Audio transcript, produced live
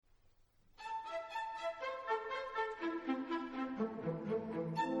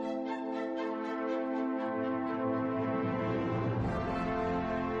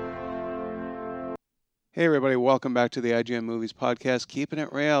Hey, everybody, welcome back to the IGN Movies Podcast, Keeping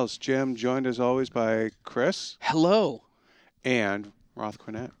It Rails. Jim, joined as always by Chris Hello. and Roth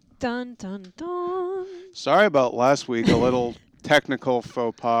Cornett. Dun, dun, dun. Sorry about last week, a little technical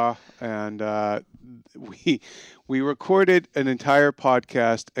faux pas, and we recorded an entire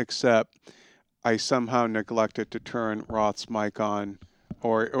podcast, except I somehow neglected to turn Roth's mic on.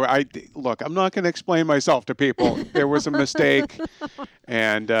 Look, I'm not going to explain myself to people. There was a mistake,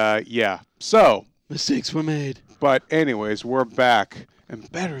 and yeah. So, Mistakes were made. but anyways, we're back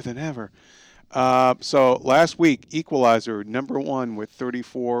and better than ever. So last week, Equalizer #1 with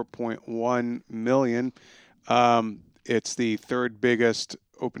 34.1 million. It's the third biggest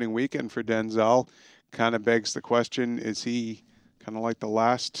opening weekend for Denzel. Kind of begs the question: is he kind of like the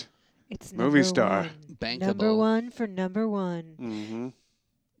last It's movie star? Bankable. Number one for number one. Mm-hmm.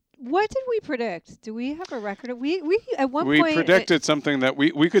 What did we predict? Do we have a record? We at one We point predicted something that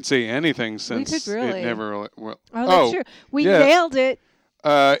we could say anything since could really. it never. Well, Oh, that's true. We yeah. nailed it.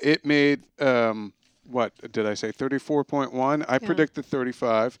 It made what did I say? 34.1. I predicted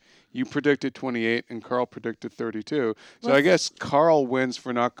 35. You predicted 28, and Carl predicted 32. So I Let's- guess Carl wins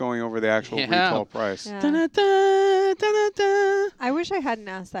for not going over the actual retail price. Yeah. Da-da-da, da-da-da. I wish I hadn't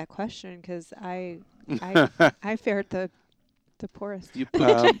asked that question because I fared the poorest. You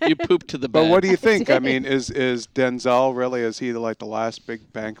pooped to the bed. But what do you think? I did. mean, is Denzel really? Is he like the last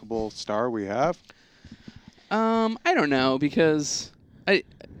big bankable star we have? I don't know because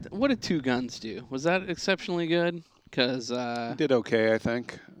what did Two Guns do? Was that exceptionally good? Because He did okay, I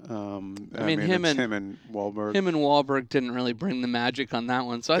think. I mean, him it's and- him and Wahlberg. him and Wahlberg didn't really bring the magic on that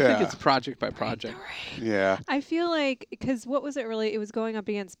one. So I think Yeah. it's project by project. Yeah. I feel like because what was it really? It was going up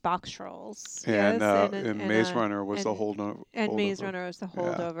against Box Trolls. And, yes, and Maze Runner was the and- holdover. And Maze Runner was the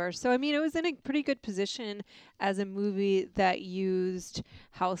holdover. So, I mean, it was in a pretty good position as a movie that used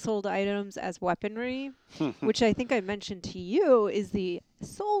household items as weaponry, which I think I mentioned to you is the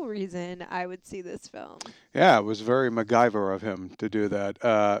sole reason I would see this film. Yeah, it was very MacGyver of him to do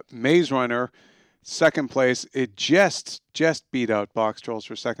that. Maze Runner, second place. It just beat out Box Trolls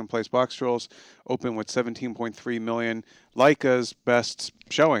for second place. Box Trolls opened with 17.3 million. Leica's best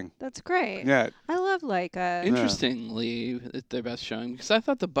showing. That's great. Yeah. I love Leica. Interestingly, it's their best showing because I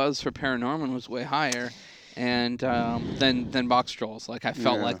thought the buzz for Paranorman was way higher. And than Box Trolls, like I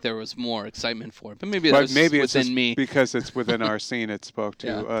felt Yeah. like there was more excitement for it, but maybe But was maybe it's within just me. because it's within our scene. It spoke to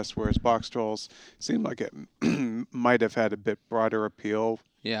Yeah. us, whereas Box Trolls seemed like it might have had a bit broader appeal.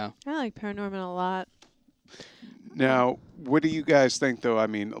 Yeah, I like Paranorman a lot. Now, what do you guys think, though? I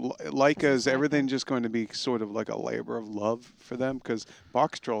mean, Leica, is everything just going to be sort of like a labor of love for them? Because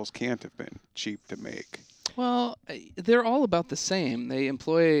Box Trolls can't have been cheap to make. well, they're all about the same. They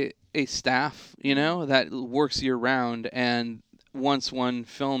employ a staff, that works year round, and once one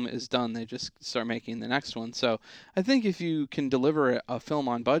film is done, they just start making the next one. So I think if you can deliver a film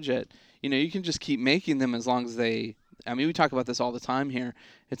on budget, you can just keep making them as long as they. I mean, we talk about this all the time here.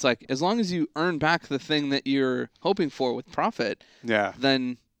 It's like as long as you earn back the thing that you're hoping for with profit, Yeah.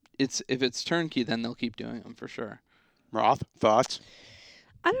 then if it's turnkey, then they'll keep doing them for sure. Roth, thoughts?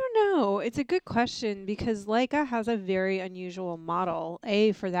 I don't know. It's a good question because Leica has a very unusual model.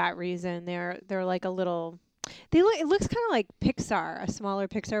 For that reason, they're like a little. It looks kind of like Pixar, a smaller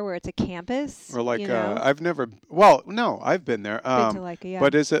Pixar where it's a campus. Or like, you know? I've never. Well, no, I've been there. Been to Leica, yeah.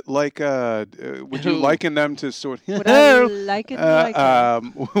 But is it like? Would you Who? liken them to sort? Would I liken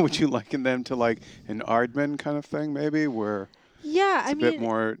Leica? Would you liken them to like an Aardman kind of thing, maybe, where Yeah, it's I a mean, bit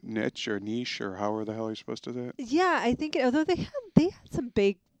more niche or niche or however the hell you're supposed to say it? yeah, I think although they had some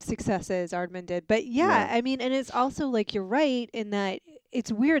big successes, Aardman did, but yeah, I mean, and it's also like you're right in that it's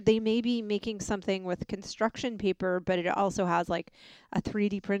weird. They may be making something with construction paper, but it also has like a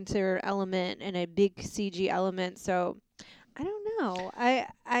 3D printer element and a big CG element. So I don't know.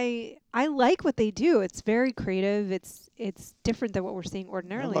 I like what they do. It's very creative. It's different than what we're seeing I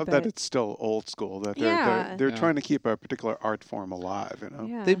ordinarily. love but that it's still old school. That they're Yeah. trying to keep a particular art form alive.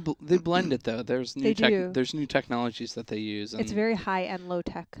 yeah. They blend it though. There's They do. there's new technologies that they use. It's and- very high and low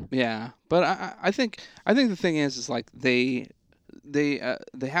tech. Yeah, but I think the thing is like they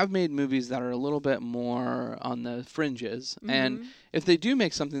have made movies that are a little bit more on the fringes, and if they do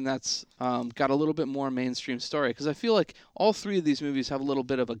make something that's got a little bit more mainstream story, because I feel like all three of these movies have a little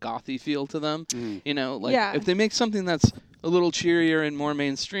bit of a gothy feel to them. Like Yeah. if they make something that's a little cheerier and more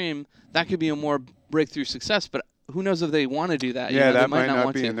mainstream, that could be a more breakthrough success. But who knows if they want to do that? Yeah, they that might not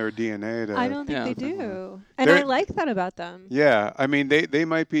want be to. in their DNA. I don't think Yeah. they do. And They're- I like that about them. Yeah, I mean they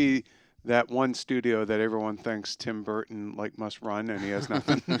might be that one studio that everyone thinks Tim Burton like must run, and he has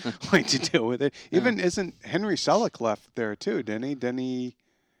nothing like to do with it. Even isn't Henry Selick left there too? Didn't he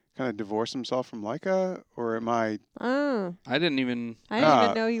kind of divorce himself from Laika, or am I? Oh, I didn't even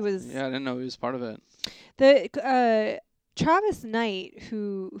know he was. Yeah, I didn't know he was part of it. The Travis Knight,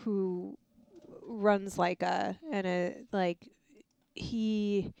 who runs Laika, and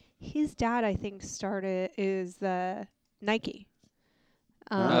his dad, I think, is the Nike.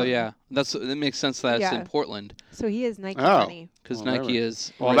 Oh yeah, that makes sense that it's in Portland. So he is Nike money. Because Nike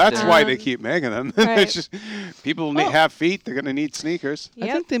is. Well, right that's there. why they keep making them. Right. It's just people have feet; they're going to need sneakers. Yep.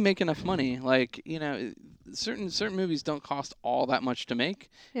 I think they make enough money. Like certain movies don't cost all that much to make.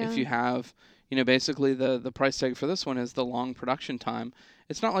 Yeah. If you have, basically the price tag for this one is the long production time.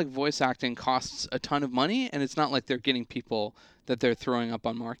 It's not like voice acting costs a ton of money, and it's not like they're getting people that they're throwing up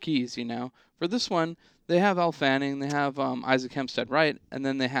on marquees. For this one, they have Elle Fanning, they have Isaac Hempstead Wright, and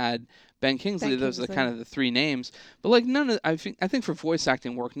then they had Ben Kingsley. Those are kind of the three names. But like I think for voice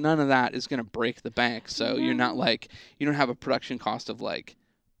acting work, none of that is going to break the bank. So you're not you don't have a production cost of like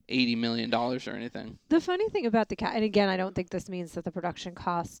 $80 million or anything. The funny thing about the cast, and again, I don't think this means that the production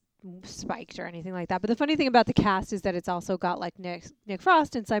cost spiked or anything like that, but the funny thing about the cast is that it's also got like Nick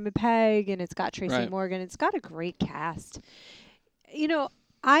Frost and Simon Pegg, and it's got Tracy Morgan. It's got a great cast.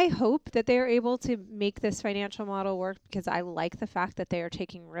 I hope that they are able to make this financial model work, because I like the fact that they are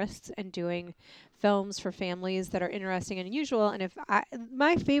taking risks and doing films for families that are interesting and unusual. And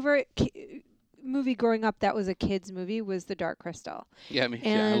my favorite movie growing up that was a kids movie was The Dark Crystal. Yeah,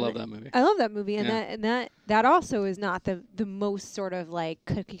 I love that movie. I love that movie, and that also is not the most sort of like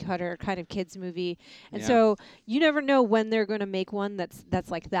cookie cutter kind of kids movie. And so you never know when they're going to make one that's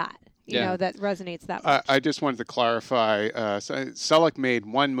like that. That resonates that much. I just wanted to clarify. Selleck made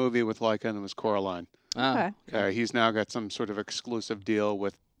one movie with Laika, and it was Coraline. Okay. He's now got some sort of exclusive deal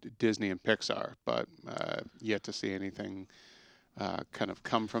with Disney and Pixar, but yet to see anything kind of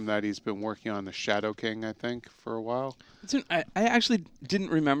come from that. He's been working on The Shadow King, I think, for a while. I actually didn't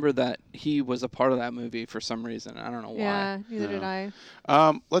remember that he was a part of that movie for some reason. I don't know why. Yeah, neither did I.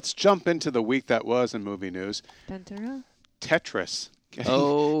 Let's jump into the week that was in movie news. Tetris.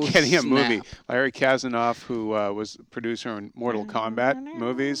 Getting a movie. Larry Kazanoff, who was producer on Mortal Kombat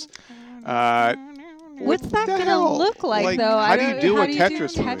movies. What's that going to look like, though? How do you do a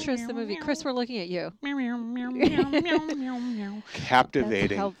Tetris movie? Tetris the movie. Chris, we're looking at you. Captivating.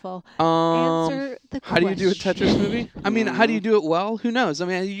 That's helpful. Answer the question. How do you do a Tetris movie? I mean, how do you do it well? Who knows? I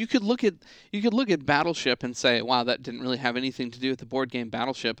mean, you could look at Battleship and say, wow, that didn't really have anything to do with the board game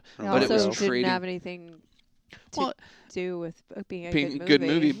Battleship, but it was trading. Didn't have anything to do with being a good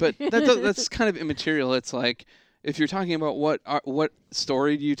movie. But that's kind of immaterial. It's like, if you're talking about what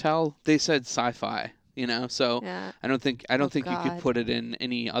story do you tell, they said sci-fi. So I don't think you could put it in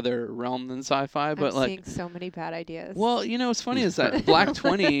any other realm than sci-fi. But I'm seeing so many bad ideas. Well, what's funny is that Black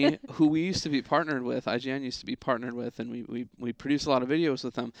 20, who we used to be partnered with, IGN used to be partnered with, and we produced a lot of videos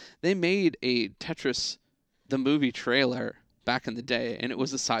with them. They made a Tetris, the movie trailer back in the day, and it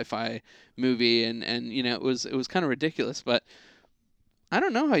was a sci-fi movie, and it was kind of ridiculous, but I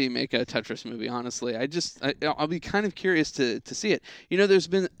don't know how you make a Tetris movie, honestly. I'll be kind of curious to see it. There's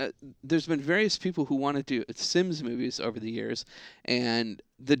been various people who want to do Sims movies over the years, and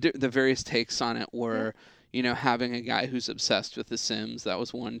the various takes on it were, having a guy who's obsessed with The Sims. That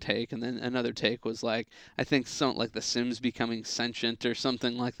was one take, and then another take was like, I think something like The Sims becoming sentient or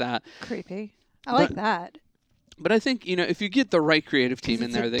something like that. Creepy. I like that. But I think, if you get the right creative team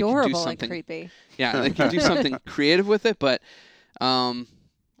in there, they can do something. And creepy. Yeah, they can do something creative with it, but I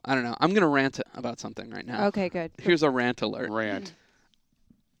don't know. I'm going to rant about something right now. Okay, good. Here's a rant alert. Rant.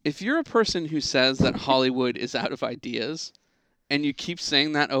 If you're a person who says that Hollywood is out of ideas, and you keep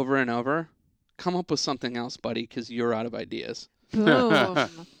saying that over and over, come up with something else, buddy, because you're out of ideas. Boom.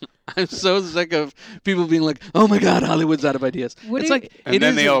 I'm so sick of people being like, "Oh my God, Hollywood's out of ideas." And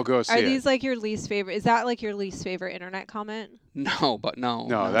then they all go see it. Are these like your least favorite? Is that like your least favorite internet comment? No, but no.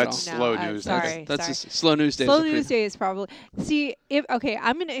 No, that's slow news. Sorry, that's just slow news days. Slow news days probably. See,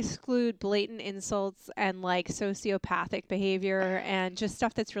 I'm going to exclude blatant insults and like sociopathic behavior and just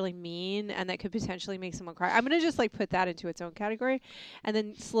stuff that's really mean and that could potentially make someone cry. I'm going to just like put that into its own category, and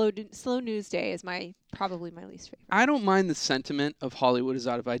then slow news day is probably my least favorite. I don't mind the sentiment of Hollywood is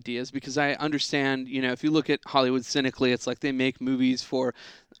out of ideas, because I understand, if you look at Hollywood cynically, it's like they make movies for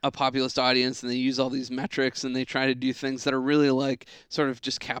a populist audience and they use all these metrics and they try to do things that are really like sort of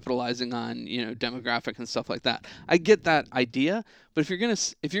just capitalizing on, demographic and stuff like that. I get that idea, but if you're going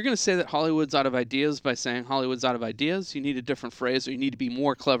to say that Hollywood's out of ideas by saying Hollywood's out of ideas, you need a different phrase, or you need to be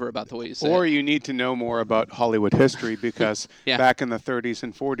more clever about the way you say it. Or you need to know more about Hollywood history, because back in the 30s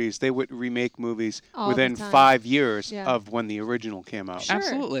and 40s, they would remake movies within 5 years of when the original came out. Sure.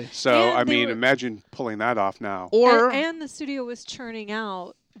 Absolutely. So, imagine pulling that off now. And the studio was churning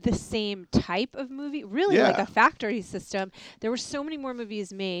out the same type of movie, really like a factory system. There were so many more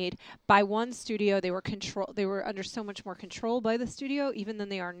movies made by one studio. They were under so much more control by the studio even than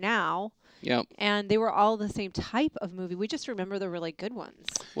they are now. Yep. And they were all the same type of movie. We just remember the really good ones.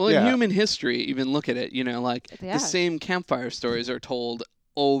 Well, in human history, even look at it, like Yeah. the same campfire stories are told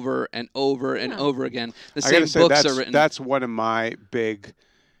over and over and over again. The I same gotta say, books are written. That's one of my big,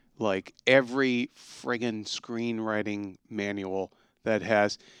 like, every friggin' screenwriting manual that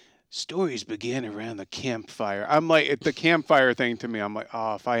has stories began around the campfire. I'm like, the campfire thing to me, I'm like,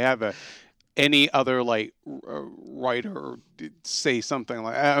 oh, if I have any other like writer say something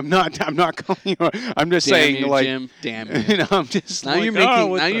like, I'm not calling you. I'm just Damn saying, you, like, Jim. Damn you. I'm just now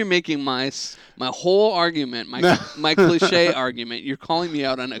like, you're making my whole argument, my cliche argument. You're calling me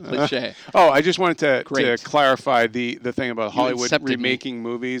out on a cliche. I just wanted to clarify the thing about Hollywood remaking me.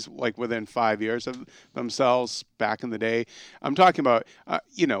 movies like within 5 years of themselves back in the day. I'm talking about,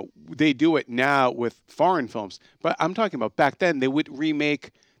 they do it now with foreign films, but I'm talking about back then they would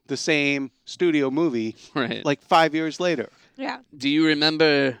remake the same studio movie like 5 years later. Yeah. Do you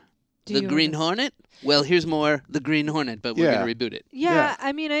remember the Green Hornet? Well, here's more The Green Hornet, but we're going to reboot it. Yeah,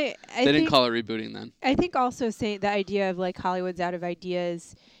 I mean, I they didn't call it rebooting then. I think also saying the idea of like Hollywood's out of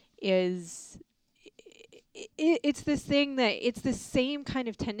ideas is it's this thing that it's the same kind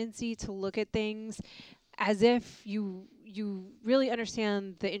of tendency to look at things as if you really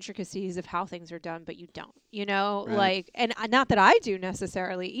understand the intricacies of how things are done, but you don't, like, and not that I do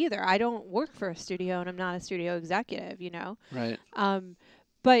necessarily either. I don't work for a studio and I'm not a studio executive, Right.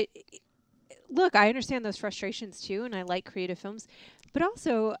 But look, I understand those frustrations too, and I like creative films, but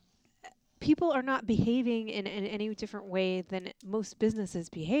also people are not behaving in any different way than most businesses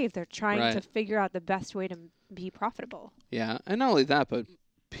behave. They're trying to figure out the best way to be profitable. Yeah, and not only that, but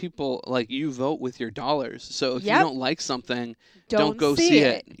people, like, you vote with your dollars. So if you don't like something, don't go see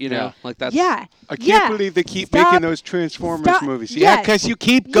it. Like that's. Yeah. I can't believe they keep making those Transformers movies. Yeah, because you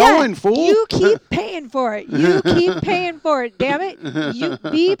keep going, fool. You keep paying for it. You keep paying for it. Damn it. You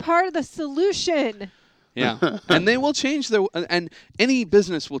be part of the solution. Yeah, and they will change and any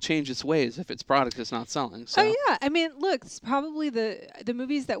business will change its ways if its product is not selling. So. Oh yeah, I mean, look, it's probably the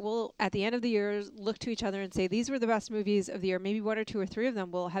movies that will at the end of the year look to each other and say these were the best movies of the year. Maybe one or two or three of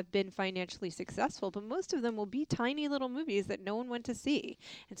them will have been financially successful, but most of them will be tiny little movies that no one went to see,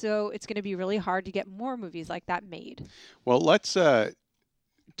 and so it's going to be really hard to get more movies like that made. Well, let's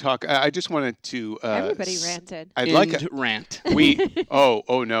talk. I just wanted to. Everybody ranted. I'd like a rant.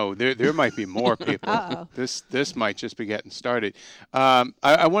 Oh no, there might be more people. Uh-oh. This might just be getting started.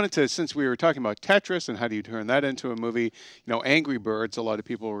 I wanted to, since we were talking about Tetris and how do you turn that into a movie. Angry Birds. A lot of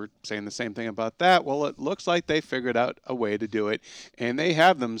people were saying the same thing about that. Well, it looks like they figured out a way to do it, and they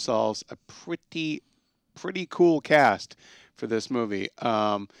have themselves a pretty cool cast for this movie.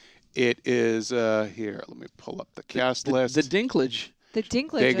 It is here. Let me pull up the cast list. The Dinklage. The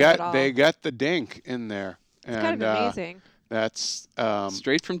Dinklage. They got the Dink in there. It's kind of amazing. That's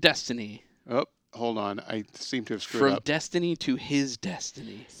straight from Destiny. Oh, hold on. I seem to have screwed from up. From Destiny to his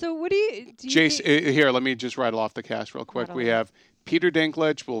destiny. So what do you Jason, here, let me just rattle off the cast real quick. We have Peter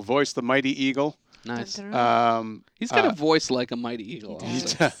Dinklage will voice the Mighty Eagle. Nice. Dun, dun, dun. He's got a voice like a Mighty Eagle. He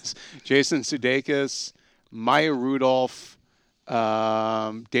does. Jason Sudeikis, Maya Rudolph,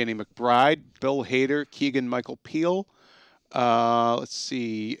 Danny McBride, Bill Hader, Keegan-Michael Peele. Let's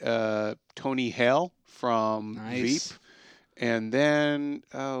see, Tony Hale from Veep, and then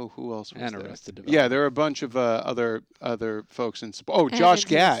who else was there? Arrested Development. Yeah, there are a bunch of other folks in. Josh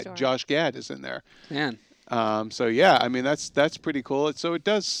Gad. Josh Gad is in there. Man. So yeah, I mean that's pretty cool. It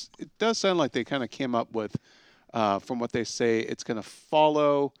does sound like they kind of came up with, from what they say, it's going to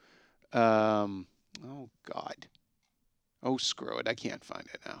follow. Oh God. Oh screw it! I can't find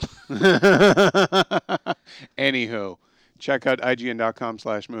it now. Anywho. Check out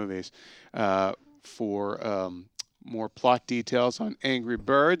IGN.com/movies for more plot details on Angry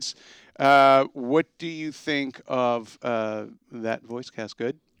Birds. What do you think of that voice cast?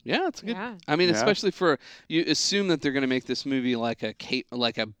 Good? Yeah, it's good. Yeah. I mean, especially for you assume that they're going to make this movie like a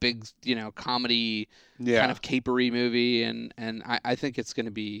big, comedy kind of capery movie, and I think it's going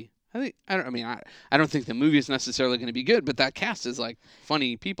to be. I don't think the movie is necessarily going to be good, but that cast is like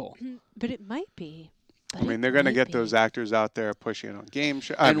funny people. But it might be. I mean, they're going to get those actors out there pushing on game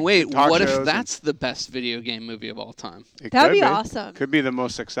shows. And wait, what if that's the best video game movie of all time? That would be awesome. Could be the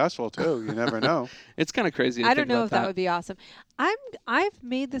most successful, too. You never know. It's kind of crazy to I think don't know about if that would be awesome. I've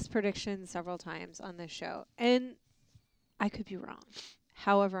made this prediction several times on this show, and I could be wrong.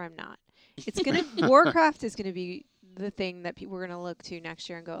 However, I'm not. Warcraft is going to be the thing that we're going to look to next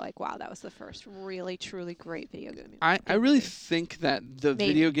year and go like, wow, that was the first really, truly great video game movie. I really think that the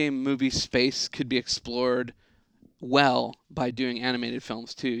video game movie space could be explored well by doing animated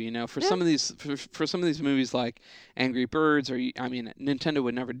films too. You know, for some of these for some of these movies like Angry Birds, or I mean, Nintendo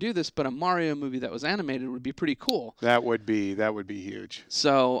would never do this, but a Mario movie that was animated would be pretty cool. That would be huge.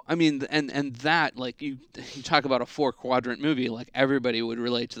 So I mean, and that, like, you talk about a 4-quadrant movie, like everybody would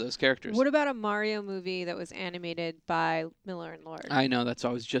relate to those characters. What about a Mario movie that was animated by Miller and Lord? I know, that's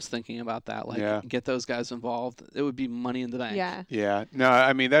what I was just thinking about that. Like, get those guys involved. It would be money in the bank. Yeah. Yeah. No,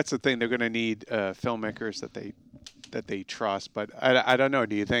 I mean, that's the thing. They're going to need filmmakers that they trust. But I don't know.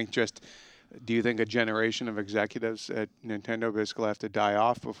 Do you think a generation of executives at Nintendo basically have to die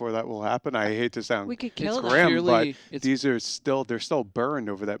off before that will happen? I hate to sound we could kill them. grim, but they're still burned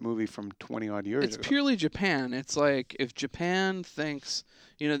over that movie from 20 odd years ago. It's purely Japan. It's like, if Japan thinks,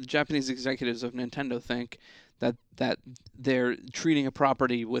 the Japanese executives of Nintendo think that they're treating a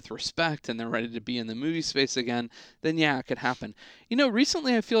property with respect and they're ready to be in the movie space again, then yeah, it could happen.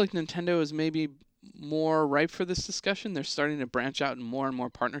 Recently I feel like Nintendo is maybe more ripe for this discussion. They're starting to branch out in more and more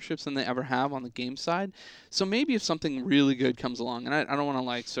partnerships than they ever have on the game side. So maybe if something really good comes along, and I don't want to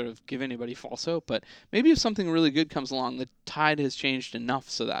like sort of give anybody false hope, but maybe if something really good comes along, the tide has changed enough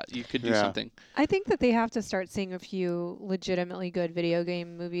so that you could do something. I think that they have to start seeing a few legitimately good video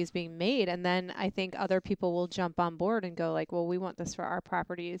game movies being made, and then I think other people will jump on board and go like, well, we want this for our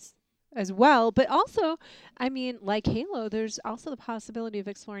properties as well. But also, I mean, like Halo, there's also the possibility of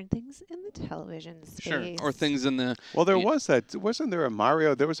exploring things in the television space. Sure, or things in the... Well, wasn't there a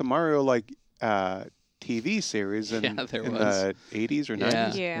Mario, like TV series in the 80s or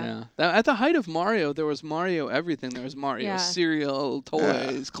 90s? Yeah. At the height of Mario, there was Mario everything. There was Mario cereal,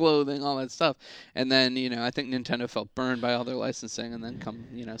 toys, clothing, all that stuff. And then, I think Nintendo felt burned by all their licensing and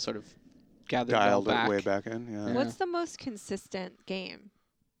then sort of gathered dialed it back. Way back in. Yeah. What's the most consistent game?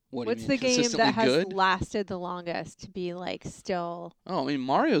 What's the game that has lasted the longest to be like still? Oh, I mean,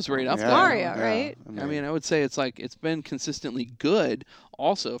 Mario's right up there. Mario, right? I mean, I would say it's been consistently good.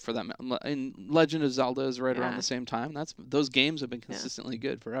 Also, for that, and Legend of Zelda is right around the same time. Those games have been consistently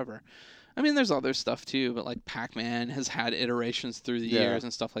good forever. I mean, there's other stuff too, but like Pac-Man has had iterations through the years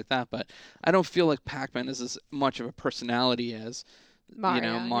and stuff like that. But I don't feel like Pac-Man is as much of a personality as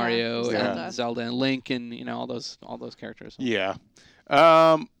Mario and Zelda and Link and all those characters. Yeah.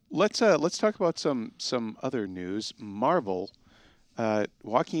 Let's talk about some other news. Marvel,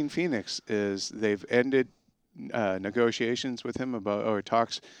 Joaquin Phoenix they've ended negotiations with him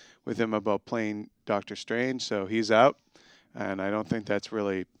talks with him about playing Doctor Strange, so he's out, and I don't think that's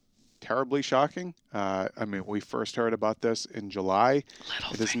really terribly shocking. I mean, we first heard about this in July.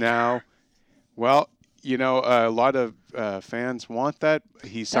 It is now, well, a lot of fans want that.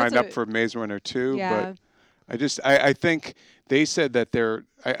 He signed up for Maze Runner 2, but I think they said that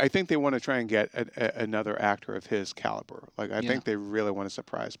I think they want to try and get another actor of his caliber. Like, I think they really want to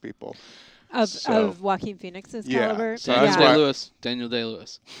surprise people. Of Joaquin Phoenix's caliber? So Daniel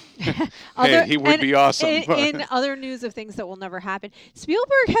Day-Lewis. Hey, he would be awesome. In other news of things that will never happen,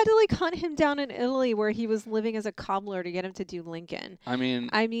 Spielberg had to like hunt him down in Italy where he was living as a cobbler to get him to do Lincoln. I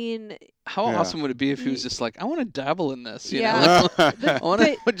mean, how awesome would it be if he was just like, I want to dabble in this. I want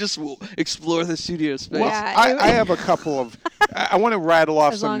to just explore the studio space. Well, I have a couple of. I want to rattle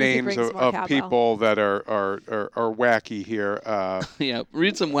off some names of people that are wacky here.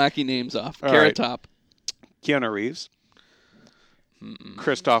 Read some wacky names off. All Carrot Top. Keanu Reeves.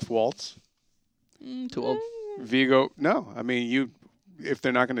 Christoph Waltz. Too old. Viggo. No, I mean if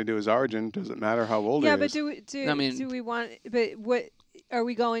they're not going to do his origin, doesn't matter how old he is. Yeah, but do we want? But what are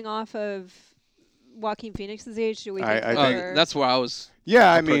we going off of? Joaquin Phoenix's age? Do we? That's where I was.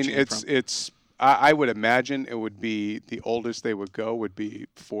 Yeah, I mean it's. I would imagine it would be the oldest they would go would be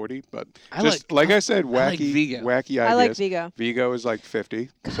 40, but I said, wacky ideas. I like Viggo. Viggo is like 50.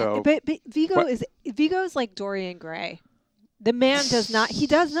 So, but Viggo's like Dorian Gray. The man does not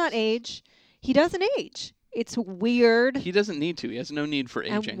age. He doesn't age. It's weird. He doesn't need to. He has no need for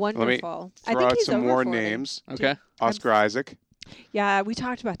aging. And wonderful. Let me throw out some more names. Okay. Oscar Isaac. Yeah, we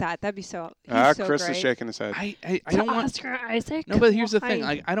talked about that. That'd be so. Chris is shaking his head. I don't want Oscar Isaac. No, but here's the thing.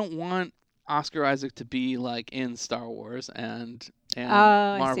 I don't want Oscar Isaac to be like in Star Wars and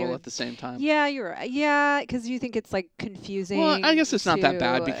Marvel at the same time. Yeah, you're right. Yeah, because you think it's like confusing. Well, I guess it's not that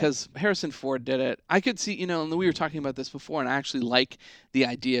bad because Harrison Ford did it. I could see, and we were talking about this before, and I actually like the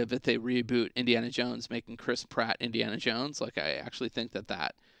idea that they reboot Indiana Jones, making Chris Pratt Indiana Jones. Like, I actually think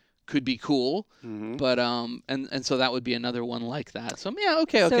that could be cool. Mm-hmm. But and so that would be another one like that. So yeah,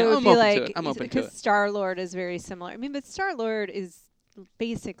 okay. So I'm open to it. I'm open to it. Because Star-Lord is very similar. I mean, but Star-Lord is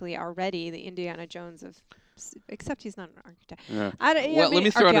basically already the Indiana Jones of except he's not an architect. Yeah. Let me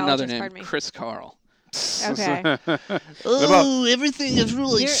throw out another archaeologist, name. pardon me. Chris Carl. Okay. Oh, everything is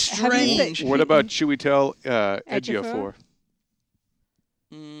really Here, have you strange. seen- What about should we tell Ejiofor?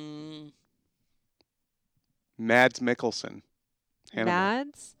 Ejiofor? Mads Mikkelsen. Hannibal.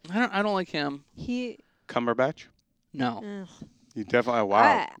 Mads? I don't like him. He. Cumberbatch? No. Ugh. You definitely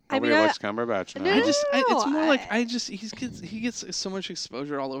wow. I Nobody mean, likes Cumberbatch now. No, It's more like I- he gets so much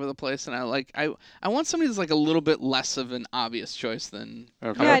exposure all over the place, and I want somebody that's like a little bit less of an obvious choice than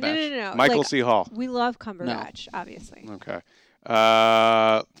Okay. Yeah, Cumberbatch. no. Michael Like, C. Hall. we love Cumberbatch, obviously. Okay.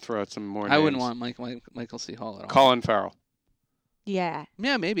 Throw out some more names. I wouldn't want Michael C. Hall at all. Colin Farrell. Yeah.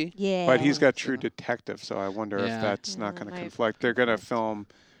 Yeah, maybe. Yeah. But he's got True Detective, so I wonder if Yeah. that's not Yeah, going to might- conflict. They're going to film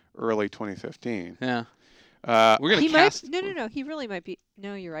early 2015. Yeah, How we're gonna He cast. might. No. He really might be.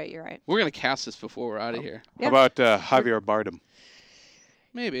 No, you're right. We're gonna cast this before we're out of here. Yeah. about Javier Bardem?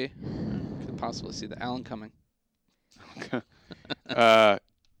 Maybe. Could possibly see the Alan coming.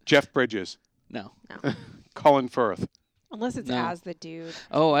 Jeff Bridges. No. Colin Firth. Unless it's No. as the dude.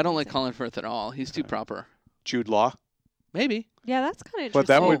 Oh, I don't like Amazing. Colin Firth at all. He's too proper. Jude Law. Maybe. Yeah, that's kind of But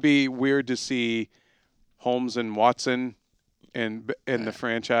interesting. that would be weird to see Holmes and Watson in the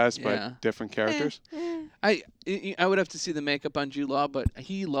franchise, but yeah. different characters. Eh. I would have to see the makeup on Jude Law, but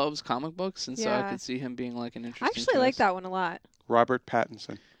he loves comic books, and so I Yeah. could see him being like an I interesting. actually like choice. that one a lot. Robert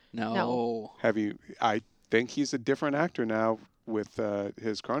Pattinson. No. Have you? I think he's a different actor now with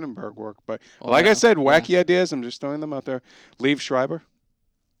his Cronenberg work. But Oh, like I yeah. said, wacky ideas. I'm just throwing them out there. Liev Schreiber.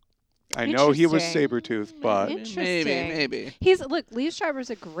 I know he was Interesting. Sabretooth, but Interesting. Maybe. Look, Liev Schreiber's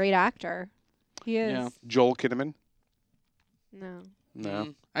a great actor. He is. Yeah. Joel Kinnaman. No.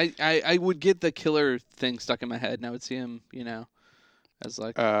 No. I would get the killer thing stuck in my head, and I would see him, as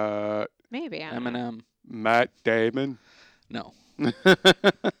like Maybe. I don't know. Eminem. Matt Damon. No,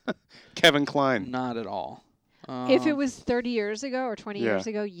 Kevin Kline. not at all. If it was 30 years ago or 20 years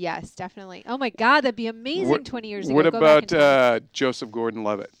ago, yes, definitely. Oh my God, that'd be amazing. What- 20 years ago. What Go back in about time. Joseph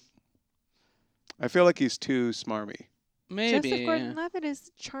Gordon-Levitt? I feel like he's too smarmy. maybe Joseph Gordon-Levitt is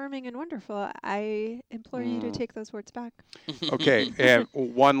charming and wonderful. I implore you to take those words back. Okay, and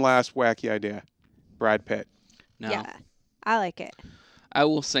one last wacky idea. Brad Pitt. no. Yeah, I like it. I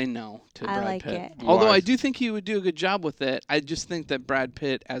will say no to I Brad like Pitt. it. Although Why? I do think he would do a good job with it. I just think that Brad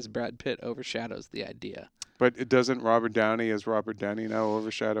Pitt as Brad Pitt overshadows the idea. But it doesn't Robert Downey as Robert Downey now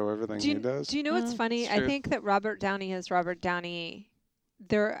overshadow everything he does? Do you know what's funny? it's I true. think that Robert Downey as Robert Downey.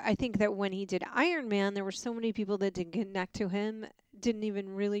 I think that when he did Iron Man, there were so many people that didn't connect to him, didn't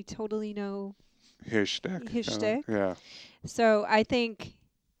even really totally know. His shtick. His shtick? Yeah. So I think,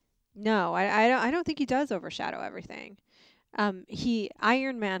 no, I don't think he does overshadow everything.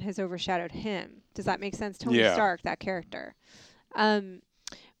 Iron Man has overshadowed him. Does that make sense? Tony Yeah. Stark, that character.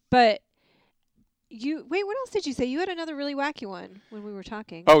 But wait, what else did you say? You had another really wacky one when we were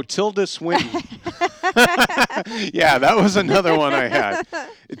talking. Oh, Tilda Swinton. Yeah, that was another one I had.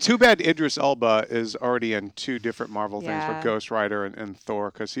 Too bad Idris Elba is already in two different Marvel things Yeah. with Ghost Rider and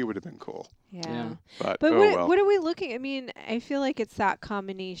Thor, because he would have been cool. Yeah. But But oh what, well. what are we looking? I mean, I feel like it's that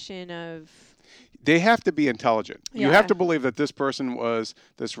combination of. They have to be intelligent. You Yeah. have to believe that this person was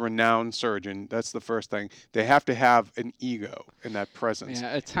this renowned surgeon. That's the first thing. They have to have an ego in that presence.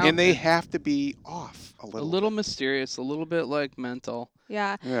 Yeah, it's And they have to be off a a little. little mysterious, a little bit like mental.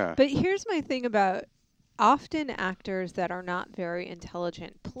 Yeah. Yeah. But here's my thing about often actors that are not very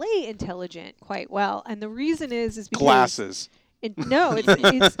intelligent play intelligent quite well, and the reason is because Glasses. it's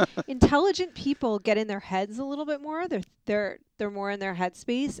intelligent people get in their heads a little bit more. They're more in their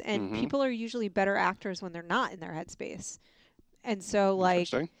headspace, and Mhm. people are usually better actors when they're not in their headspace. And so,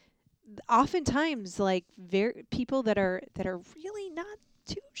 like, Interesting. oftentimes, like, people that are really not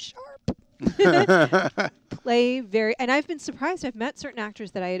too sharp play very. And I've been surprised. I've met certain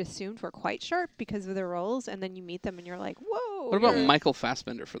actors that I had assumed were quite sharp because of their roles, and then you meet them and you're like, whoa. What about you're- Michael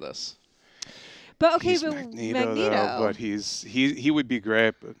Fassbender for this? But okay, He's but Magneto, though, but he would be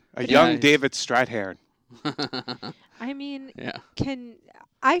great. But a But young he's- David Strathairn. I mean, Yeah.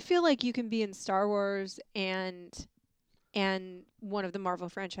 I feel like you can be in Star Wars and one of the Marvel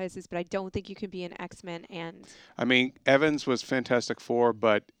franchises, but I don't think you can be in X-Men and I mean, Evans was Fantastic Four,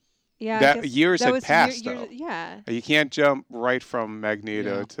 but yeah. I That- guess years that had was passed, years, though. yeah. you can't jump right from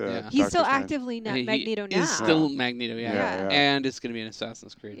Magneto Yeah, to. yeah. He's still Doctor Strange. actively He Magneto now. is still Magneto, yeah. Yeah, yeah. And it's going to be an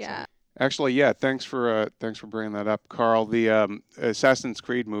Assassin's Creed. yeah. Actually, yeah. Thanks for bringing that up, Carl. The Assassin's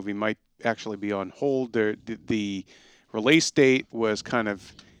Creed movie might actually be on hold. The release date was kind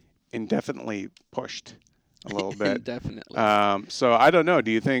of indefinitely pushed. a little bit. Definitely. So I don't know.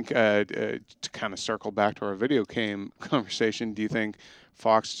 Do you think, to kind of circle back to our video game conversation, do you think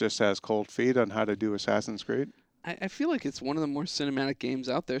Fox just has cold feet on how to do Assassin's Creed? I feel like it's one of the more cinematic games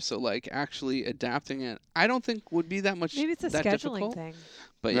out there, so like actually adapting it, I don't think would be that much. Maybe it's a that scheduling difficult. thing.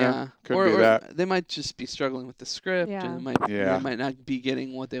 But Yeah, could be or that. they might just be struggling with the script, Yeah. and Yeah. they might not be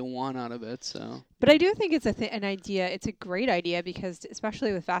getting what they want out of it. So, But I do think it's an idea. It's a great idea because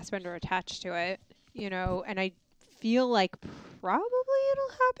especially with Fassbender attached to it, and I feel like probably it'll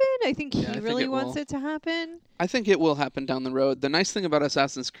happen. I think Yeah, he I think really it wants will. it to happen. I think it will happen down the road. The nice thing about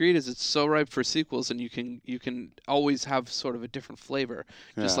Assassin's Creed is it's so ripe for sequels, and you can always have sort of a different flavor.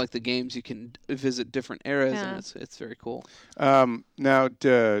 Just Yeah. like the games, you can visit different eras, Yeah. and it's very cool. Now,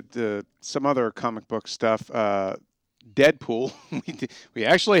 some other comic book stuff. Deadpool. We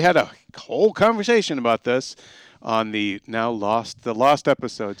actually had a whole conversation about this on the lost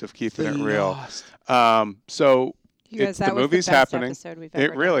episodes of Keeping It Real. So You guys, it's that the was movie's the best happening. episode we've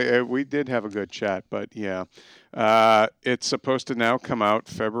ever It really, we did have a good chat, but yeah, it's supposed to now come out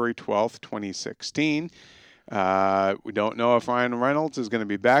February 12th, 2016. We don't know if Ryan Reynolds is going to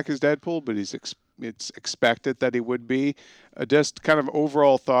be back as Deadpool, but it's expected that he would be. Just kind of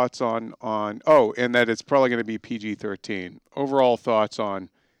overall thoughts on and that it's probably going to be PG-13. Overall thoughts on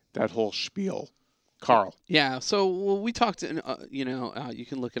that whole spiel. Carl. Yeah, so we talked, you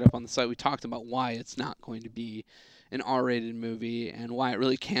can look it up on the site. We talked about why it's not going to be an R-rated movie and why it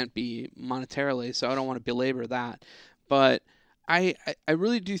really can't be monetarily, so I don't want to belabor that. But I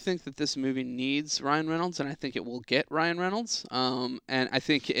really do think that this movie needs Ryan Reynolds, and I think it will get Ryan Reynolds. And I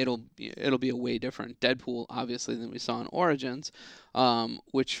think it'll be a way different Deadpool, obviously, than we saw in Origins,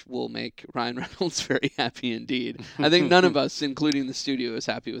 which will make Ryan Reynolds very happy indeed. I think none of us, including the studio, is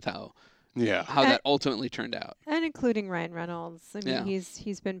happy with how that ultimately turned out. And including Ryan Reynolds. I mean, Yeah.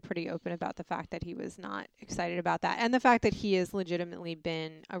 he's been pretty open about the fact that he was not excited about that. And the fact that he has legitimately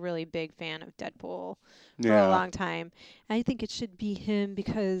been a really big fan of Deadpool for a long time. And I think it should be him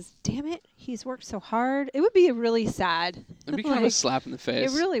because, damn it, he's worked so hard. It would be a really sad. It'd be kind of a slap in the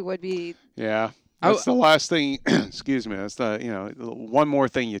face. It really would be. Yeah. That's the last thing. Excuse me. That's the one more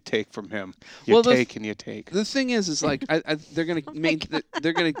thing you take from him. You take. The thing is like they're gonna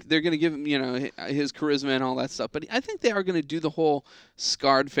they're gonna give him his charisma and all that stuff. But I think they are gonna do the whole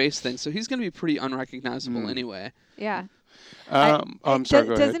scarred face thing. So he's gonna be pretty unrecognizable anyway. Yeah. I'm sorry.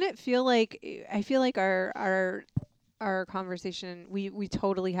 Go ahead. Doesn't it feel like I feel like our conversation, we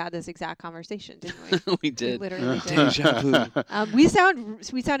totally had this exact conversation, didn't we? We did. We literally did. Deja vu. We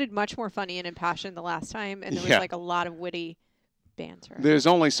sounded much more funny and impassioned the last time, and there was like a lot of witty banter. There's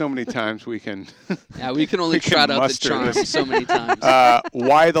only so many times we can. Yeah, we can only trot out the charm so many times.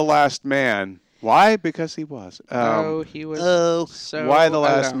 Why the Last Man? Why? Because he was. He was. So why the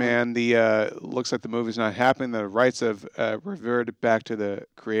Last Man? The looks like the movie's not happening. The rights have reverted back to the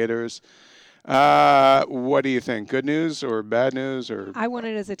creators. What do you think? Good news or bad news? Or I want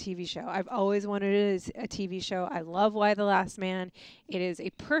it as a TV show. I've always wanted it as a TV show. I love Why the Last Man. It is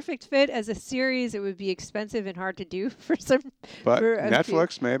a perfect fit as a series. It would be expensive and hard to do for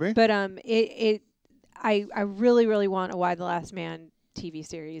Netflix maybe. But I really, really want a Why the Last Man TV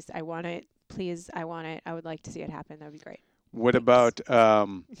series. I want it. Please, I want it. I would like to see it happen. That would be great. What about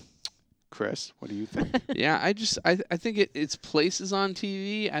Chris? What do you think? Yeah, I think its place is on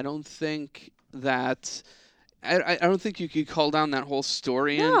TV. I don't think that. I don't think you could call down that whole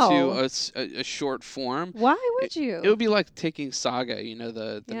story into a short form. Why would you? It would be like taking Saga,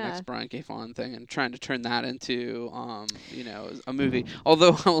 the next Brian K. Vaughan thing, and trying to turn that into a movie.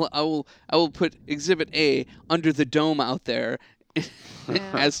 Although I will put Exhibit A under the dome out there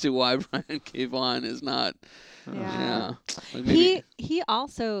as to why Brian K. Vaughan is not. Yeah. He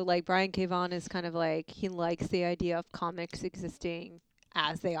also, like, Brian K. Vaughan is kind of like, he likes the idea of comics existing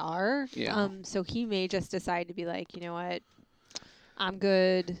as they are. Yeah. So he may just decide to be like, you know what, I'm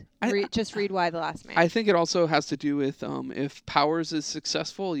good. Just read Why the Last Man. I think it also has to do with if Powers is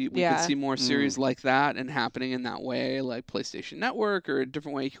successful, we could see more series like that and happening in that way, like PlayStation Network or a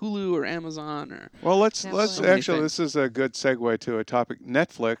different way, Hulu or Amazon or. Well, let's actually. This is a good segue to a topic.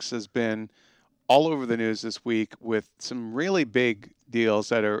 Netflix has been all over the news this week with some really big deals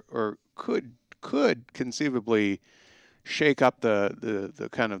that are or could conceivably shake up the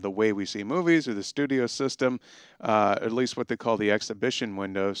kind of the way we see movies or the studio system, at least what they call the exhibition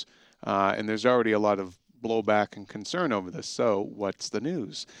windows. And there's already a lot of blowback and concern over this. So what's the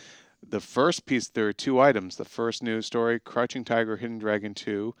news? The first piece, there are two items. The first news story, Crouching Tiger, Hidden Dragon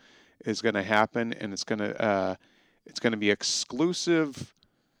 2, is going to happen, and it's going to be exclusive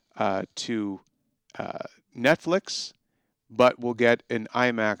to Netflix, but we'll get an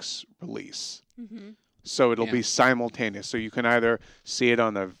IMAX release. Mm-hmm. So it'll be simultaneous. So you can either see it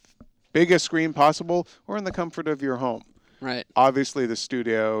on the biggest screen possible or in the comfort of your home. Right. Obviously, the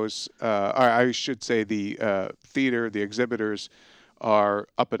studios, or I should say the theater, the exhibitors, are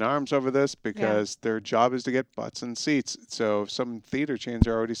up in arms over this because their job is to get butts and seats. So some theater chains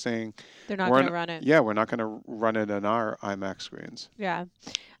are already saying they're not going to run it. Yeah, we're not going to run it on our IMAX screens. Yeah.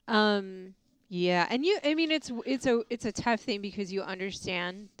 Yeah, and it's a tough thing because you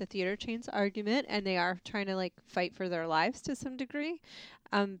understand the theater chain's argument, and they are trying to like fight for their lives to some degree.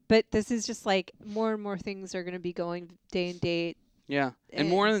 But this is just like more and more things are going to be going day and date. Yeah, and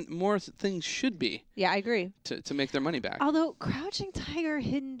more things should be. Yeah, I agree. To make their money back. Although Crouching Tiger,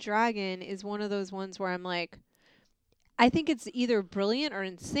 Hidden Dragon is one of those ones where I'm like, I think it's either brilliant or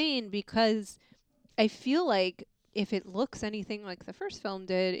insane because I feel like if it looks anything like the first film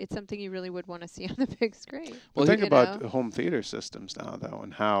did, it's something you really would want to see on the big screen. Well, think about home theater systems now, though,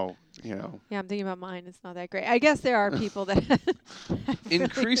 and how, Yeah, I'm thinking about mine. It's not that great. I guess there are people that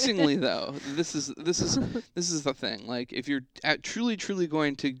increasingly though, this is the thing. Like, if you're truly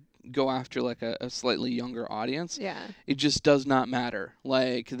going to go after like a slightly younger audience, it just does not matter.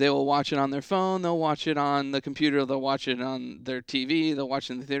 Like, they will watch it on their phone, they'll watch it on the computer, they'll watch it on their TV, they'll watch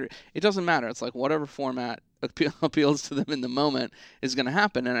it in the theater. It doesn't matter. It's like whatever format appeals to them in the moment is going to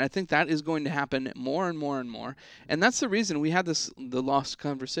happen, and I think that is going to happen more and more and more. And that's the reason we had the lost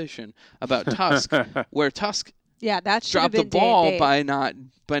conversation about Tusk, where Tusk that dropped the ball by not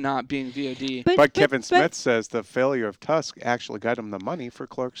being VOD. But Kevin Smith says the failure of Tusk actually got him the money for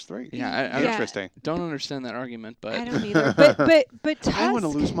Clerks 3. Yeah, interesting. Don't understand that argument, but I don't either. But Tusk, I want to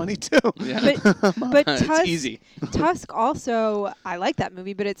lose money too. Yeah. but Tusk, it's easy. Tusk also, I like that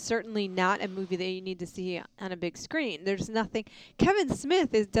movie, but it's certainly not a movie that you need to see on a big screen. There's nothing. Kevin Smith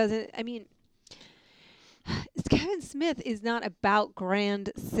Kevin Smith is not about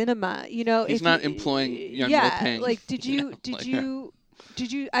grand cinema, He's not employing young Will Pang. Like, did you?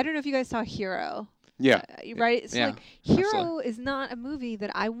 I don't know if you guys saw Hero. Yeah. Right. So like, Hero absolutely. is not a movie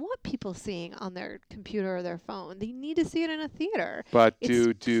that I want people seeing on their computer or their phone. They need to see it in a theater. But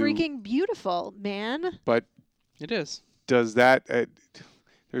it's freaking beautiful, man. But it is. Does that?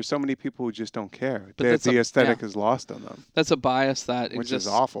 There's so many people who just don't care. The aesthetic is lost on them. That's a bias that which exists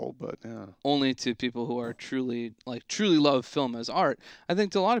is awful, but only to people who are truly love film as art. I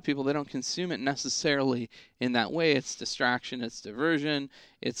think to a lot of people, they don't consume it necessarily in that way. It's distraction, it's diversion,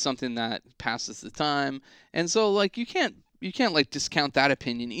 it's something that passes the time, and so like you can't like discount that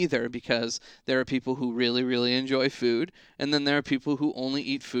opinion either, because there are people who really, really enjoy food, and then there are people who only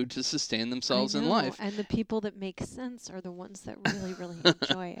eat food to sustain themselves in life. And the people that make sense are the ones that really, really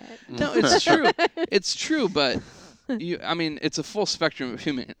enjoy it. No, it's true. It's true, but it's a full spectrum of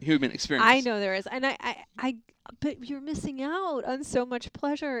human experience. I know there is, and but you're missing out on so much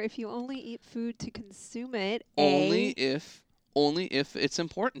pleasure if you only eat food to consume it. Only if it's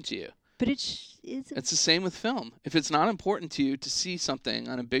important to you. But it's the same with film. If it's not important to you to see something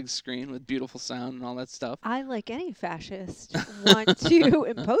on a big screen with beautiful sound and all that stuff. I, like any fascist, want to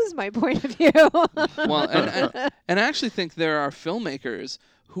impose my point of view. Well, and I actually think there are filmmakers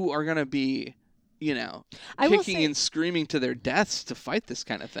who are going to be, kicking and screaming to their deaths to fight this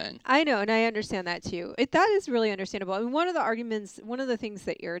kind of thing. I know, and I understand that too. That is really understandable. I mean, one of the things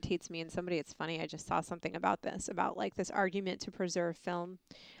that irritates me, and it's funny, I just saw something about this argument to preserve film.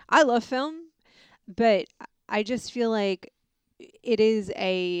 I love film, but I just feel like it is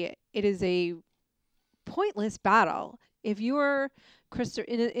a pointless battle. If you're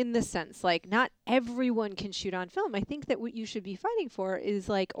in this sense, like, not everyone can shoot on film. I think that what you should be fighting for is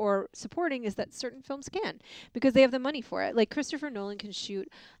or supporting is that certain films can, because they have the money for it. Like, Christopher Nolan can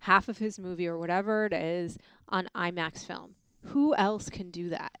shoot half of his movie or whatever it is on IMAX film. Who else can do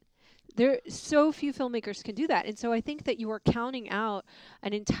that? There so few filmmakers can do that. And so I think that you are counting out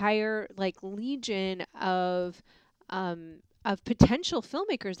an entire legion of potential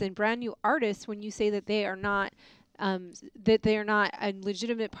filmmakers and brand new artists when you say that they are not a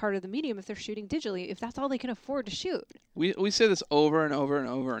legitimate part of the medium if they're shooting digitally, if that's all they can afford to shoot. We say this over and over and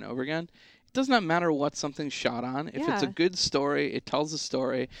over and over again. It does not matter what something's shot on. If it's a good story, it tells a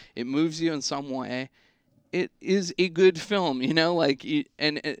story, it moves you in some way, it is a good film,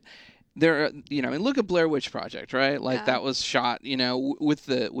 there are, and look at Blair Witch Project, right? That was shot, with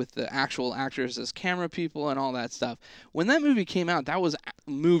the actual actors as camera people and all that stuff. When that movie came out, that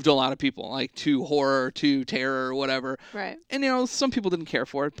moved a lot of people, to horror, to terror, whatever. Right. And, some people didn't care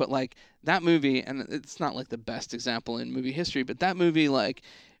for it, but, that movie, and it's not, the best example in movie history, but that movie,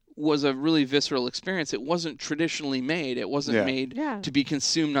 was a really visceral experience. It wasn't traditionally made. It wasn't made to be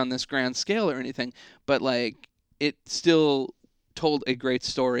consumed on this grand scale or anything, but, it still told a great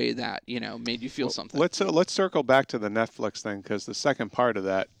story that made you feel something. Let's circle back to the Netflix thing, because the second part of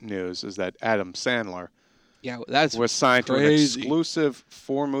that news is that Adam Sandler was signed to an exclusive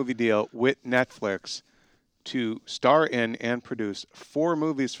 4-movie deal with Netflix to star in and produce 4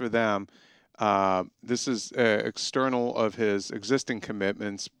 movies for them. This is external of his existing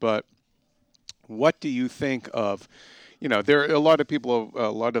commitments, but what do you think of, there are a lot of people,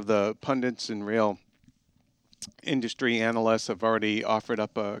 a lot of the pundits and real industry analysts have already offered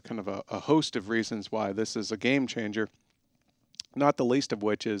up a kind of a host of reasons why this is a game changer, not the least of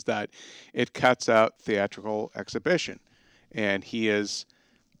which is that it cuts out theatrical exhibition. And he is,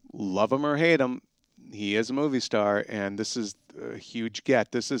 love him or hate him, he is a movie star, and this is a huge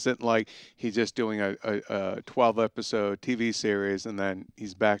get. This isn't like he's just doing a 12-episode TV series and then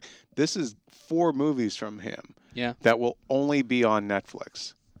he's back. This is 4 movies from him that will only be on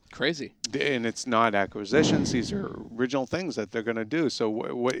Netflix. Crazy. And it's not acquisitions. These are original things that they're going to do. So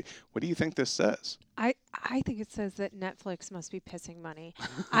what do you think this says? I think it says that Netflix must be pissing money.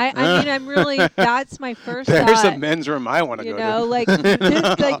 I mean, I'm really, that's my first thought. There's a men's room I want to go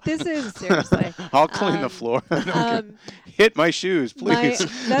to. This is, seriously. I'll clean the floor. Hit my shoes, please.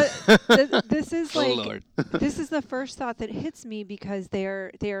 This is like, Lord. This is the first thought that hits me, because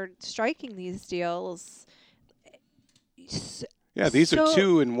they're striking these deals. Yeah, these are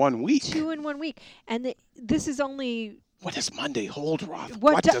 2 in 1 week. 2 in 1 week. And this is only... What does Monday hold, Roth?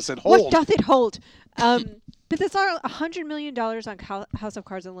 What does it hold? What doth it hold? But that's all $100 million on House of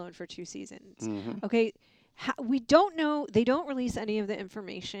Cards alone for 2 seasons. Mm-hmm. Okay. We don't know. They don't release any of the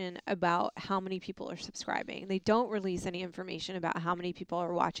information about how many people are subscribing. They don't release any information about how many people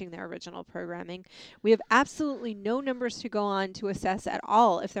are watching their original programming. We have absolutely no numbers to go on to assess at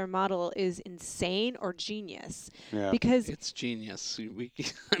all if their model is insane or genius. Yeah. Because it's genius.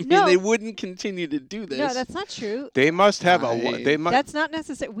 They wouldn't continue to do this. No, that's not true. They must have That's not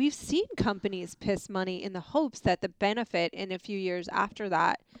necessary. We've seen companies piss money in the hopes that the benefit in a few years after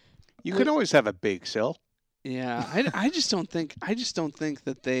that. You could always have a bake sale. Yeah, I just don't think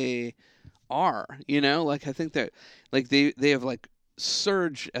that they are. I think that they have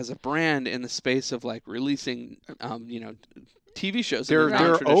surged as a brand in the space of releasing TV shows. Their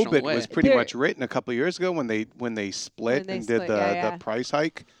obit was pretty much written a couple of years ago when they split and did the price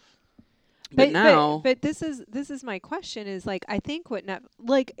hike. But this is my question is I think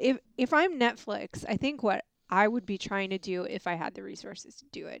if I'm Netflix, I think what I would be trying to do if I had the resources to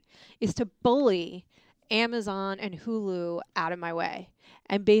do it is to bully Amazon and Hulu out of my way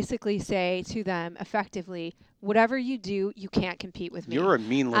and basically say to them effectively, whatever you do, you can't compete with me. You're a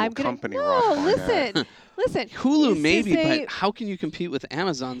mean little company, No, listen. Hulu maybe, but how can you compete with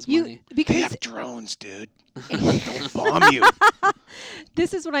Amazon's money? Because they have drones, dude. They'll bomb you.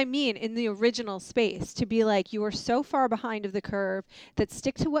 This is what I mean in the original space, to be like, you are so far behind of the curve that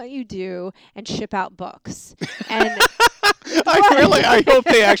stick to what you do and ship out books. And I hope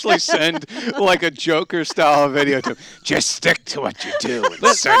they actually send a Joker style video to them. Just stick to what you do and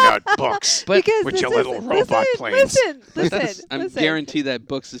send out books with your little robot planes. Listen. I'm guaranteed that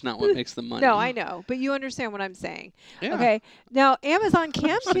books is not what makes the money. No, I know, but you understand what I'm saying. Yeah. Okay. Now Amazon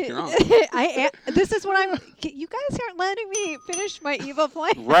can't. This is what I'm. You guys aren't letting me finish my evil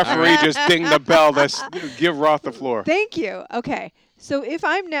plan. Referee just ding the bell. Give Roth the floor. Thank you. Okay. So if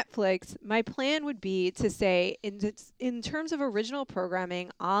I'm Netflix, my plan would be to say, in terms of original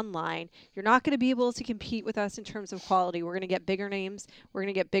programming online, you're not going to be able to compete with us in terms of quality. We're going to get bigger names. We're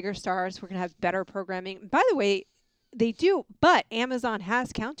going to get bigger stars. We're going to have better programming. By the way, they do, but Amazon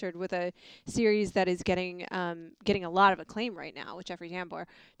has countered with a series that is getting a lot of acclaim right now, with Jeffrey Tambor.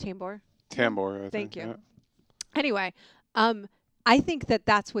 Tambor. Thank you. Yeah. Anyway, I think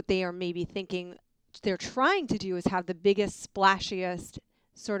that's what they are maybe thinking they're trying to do, is have the biggest, splashiest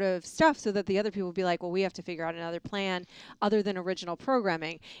sort of stuff so that the other people will be like, well, we have to figure out another plan other than original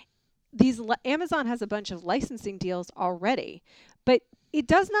programming. Amazon has a bunch of licensing deals already, but it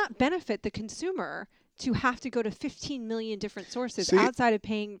does not benefit the consumer to have to go to 15 million different sources outside of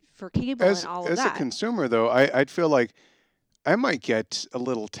paying for cable and all of that. As a consumer, though, I'd feel like I might get a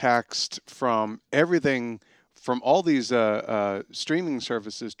little taxed from everything, from all these streaming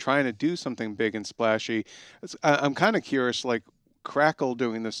services trying to do something big and splashy. I'm kind of curious, Crackle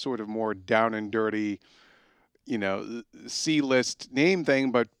doing this sort of more down and dirty, C-list name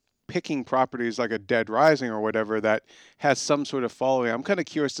thing, but picking properties like a Dead Rising or whatever that has some sort of following. I'm kind of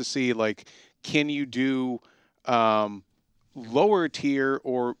curious to see, can you do lower tier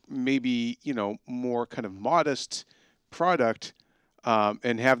or maybe, more kind of modest product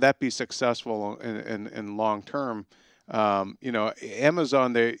and have that be successful in long term.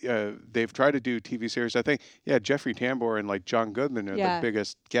 Amazon, they've tried to do TV series. I think, Jeffrey Tambor and like John Goodman are the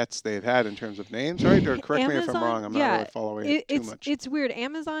biggest gets they've had in terms of names, right? Or correct me if I'm wrong. I'm not really following it too much. It's weird.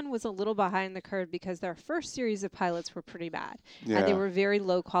 Amazon was a little behind the curve because their first series of pilots were pretty bad, and they were very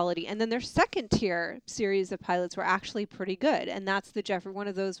low quality. And then their second tier series of pilots were actually pretty good, and that's one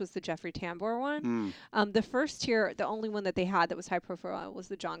of those was the Jeffrey Tambor one. The first tier, the only one that they had that was high profile was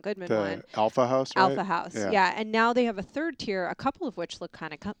the John Goodman one. Alpha House, right? Alpha House, yeah. And now they have a third tier, a couple of which look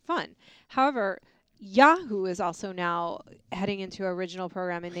kind of fun. However, Yahoo is also now heading into original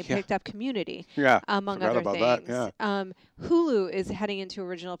programming. They picked up Community, among other things. Hulu is heading into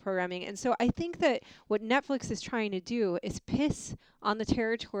original programming. And so I think that what Netflix is trying to do is piss on the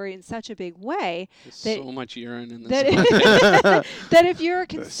territory in such a big way that so much urine in this. That if you're a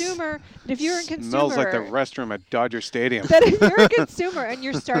consumer, smells like the restroom at Dodger Stadium. That if you're a consumer and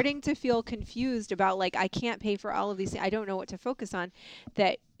you're starting to feel confused about like I can't pay for all of these things, I don't know what to focus on,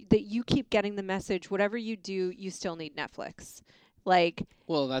 that you keep getting the message, whatever you do, you still need Netflix.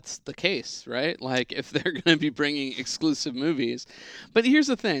 Well, that's the case, right? Like, if they're going to be bringing exclusive movies. But here's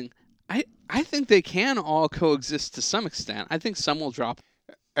the thing. I think they can all coexist to some extent. I think some will drop.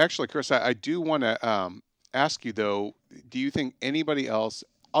 Actually, Chris, I do want to ask you, though, do you think anybody else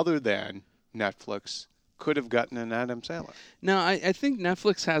other than Netflix could have gotten an Adam Sandler? No, I think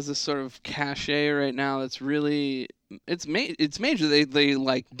Netflix has this sort of cachet right now that's really... It's major. They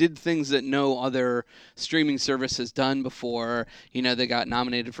like did things that no other streaming service has done before. They got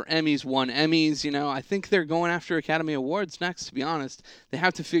nominated for Emmys, won Emmys. I think they're going after Academy Awards next. To be honest, they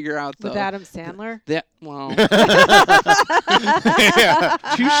have to figure out with Adam Sandler. Well,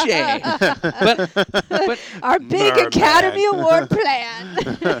 touche. But our big Academy Award plan.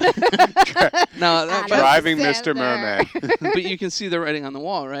 No, driving Mr. Merman. But you can see the writing on the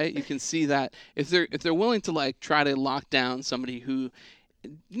wall, right? You can see that if they're willing to like try to lock down somebody who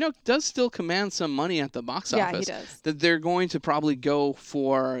does still command some money at the box office, he does. that they're going to probably go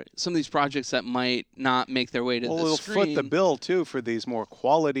for some of these projects that might not make their way to the screen. It'll foot the bill too for these more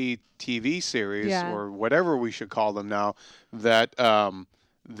quality TV series or whatever we should call them now that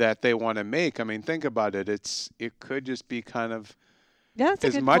they want to make. I mean, think about it. It could just be kind of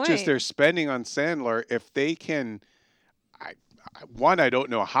as much as they're spending on Sandler, if they can. I don't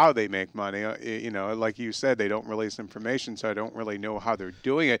know how they make money. Like you said, they don't release information, so I don't really know how they're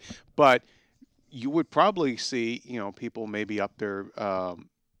doing it. But you would probably see, people maybe up their,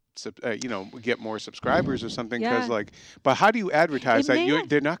 get more subscribers or something. But how do you advertise that?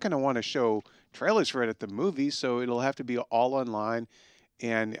 They're not going to want to show trailers for it at the movies, so it'll have to be all online.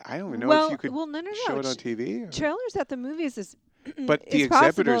 And I don't even know if you could show it on TV. Trailers at the movies is. But the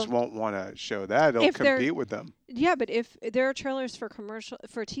exhibitors won't want to show that. It'll compete with them. Yeah, but if there are trailers for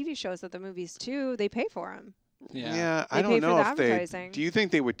TV shows at the movies too, they pay for them. Yeah, I don't know if they. Do you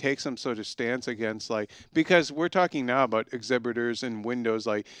think they would take some sort of stance against because we're talking now about exhibitors and windows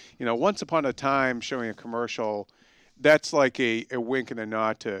once upon a time showing a commercial, that's like a wink and a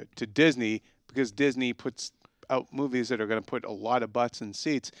nod to Disney because Disney puts out movies that are going to put a lot of butts in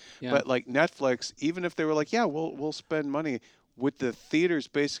seats. Yeah. But like Netflix, even if they were like, we'll spend money. With the theaters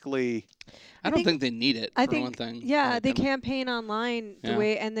basically... I don't think they need it, for one thing. Yeah, they campaign online the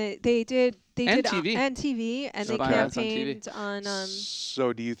way... And they did TV. And TV, and they campaigned on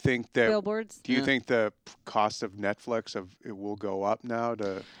so do you think that... billboards. Do you think the cost of Netflix it will go up now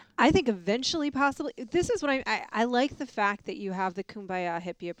to... I think eventually, possibly. This is what I like the fact that you have the kumbaya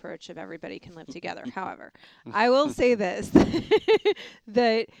hippie approach of everybody can live together. However, I will say this,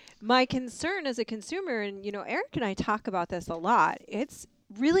 that my concern as a consumer, and, Eric and I talk about this a lot, it's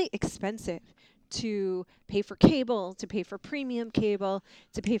really expensive to pay for cable, to pay for premium cable,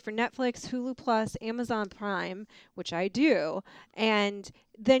 to pay for Netflix, Hulu Plus, Amazon Prime, which I do, and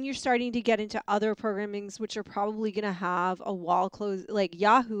then you're starting to get into other programmings which are probably going to have a wall close, like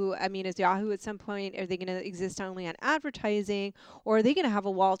Yahoo. I mean, is Yahoo at some point, are they going to exist only on advertising, or are they going to have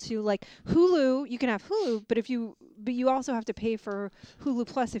a wall too? Like Hulu, you can have Hulu, but you also have to pay for Hulu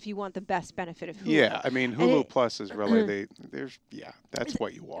Plus if you want the best benefit of Hulu. Yeah, I mean, Hulu Plus is really, that's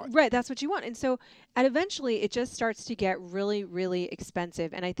what you want. Right, that's what you want. And so eventually it just starts to get really, really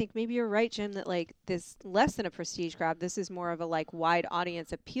expensive. And I think maybe you're right, Jim, that this less than a prestige grab. This is more of a wide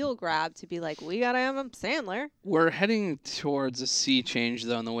audience appeal grab to be we got to have a Sandler. We're heading towards a sea change,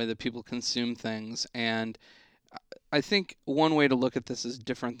 though, in the way that people consume things. And I think one way to look at this is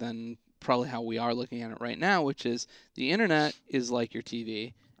different than probably how we are looking at it right now, which is the internet is like your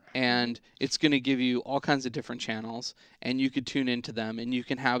TV. And it's going to give you all kinds of different channels, and you could tune into them, and you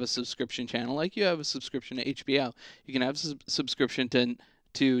can have a subscription channel like you have a subscription to HBO. You can have a subscription to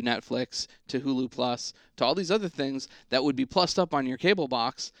to Netflix, to Hulu Plus, to all these other things that would be plussed up on your cable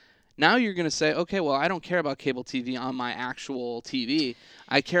box. Now you're going to say, okay, well, I don't care about cable TV on my actual TV.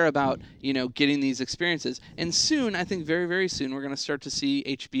 I care about, getting these experiences. And soon, I think very, very soon, we're going to start to see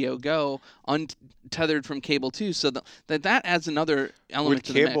HBO Go untethered from cable too. So that adds another element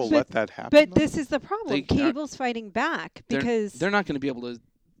to the mix. Would cable let that happen? But this is the problem. They Cable's fighting back because they're not going to be able to.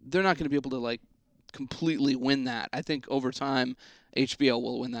 They're not going to be able to like completely win that. I think over time, HBO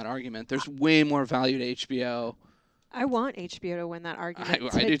will win that argument. There's way more value to HBO. I want HBO to win that argument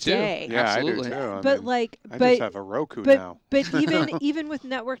today. I do too. Yeah, absolutely. I do too. But I just have a Roku now. But even with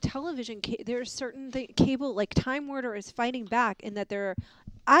network television, there are certain cable like Time Warner is fighting back in that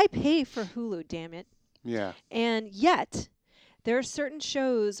I pay for Hulu, damn it. Yeah. And yet there are certain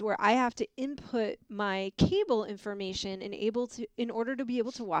shows where I have to input my cable information in order to be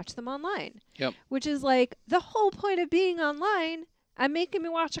able to watch them online. Yep. Which is like the whole point of being online. I'm making me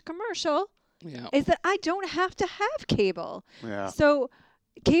watch a commercial. Yeah. Is that I don't have to have cable. Yeah. So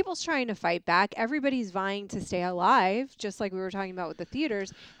cable's trying to fight back. Everybody's vying to stay alive, just like we were talking about with the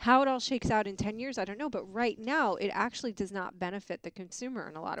theaters. How it all shakes out in 10 years, I don't know. But right now, it actually does not benefit the consumer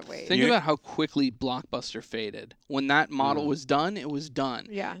in a lot of ways. Think about how quickly Blockbuster faded. When that model was done, it was done.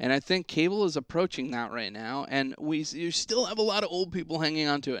 Yeah. And I think cable is approaching that right now. And you still have a lot of old people hanging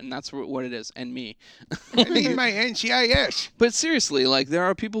on to it. And that's what it is. And me. I need my NCIS. But seriously, like there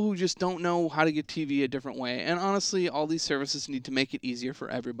are people who just don't know how to get TV a different way. And honestly, all these services need to make it easier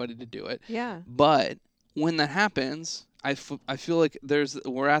for everybody to do it. Yeah. But when that happens, I feel like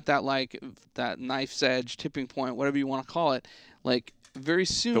we're at that knife's edge, tipping point, whatever you want to call it. Like very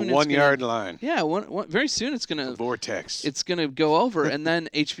soon, The 1 yard line. Yeah, very soon it's gonna vortex. It's gonna go over, and then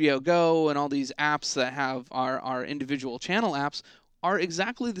HBO Go and all these apps that have our individual channel apps are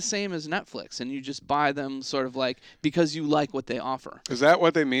exactly the same as Netflix, and you just buy them sort of like because you like what they offer. Is that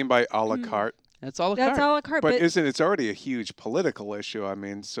what they mean by a la carte? That's a la carte. That's a la carte. But it's already a huge political issue? I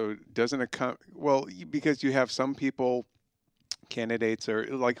mean, so doesn't it come? Well, because you have some people, candidates, or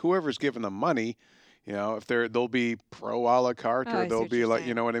like whoever's giving them money, if they'll be pro a la carte, or they'll be like,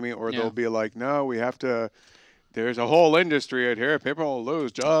 you know what I mean, or they'll be like, no, we have to. There's a whole industry out here. People will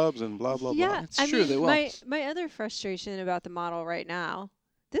lose jobs and blah blah blah. Yeah, it's true. They will. My other frustration about the model right now.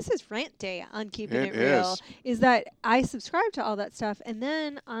 This is rant day on Keeping It Real. Real. Is that I subscribe to all that stuff, and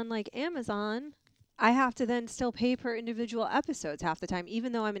then on like Amazon, I have to then still pay per individual episodes half the time,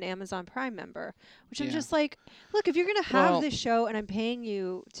 even though I'm an Amazon Prime member. Which I'm just like, look, if you're gonna have this show and I'm paying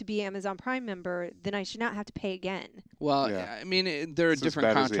you to be Amazon Prime member, then I should not have to pay again. Well, I mean, there are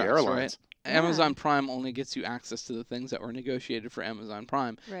different contracts, right? Amazon Prime only gets you access to the things that were negotiated for Amazon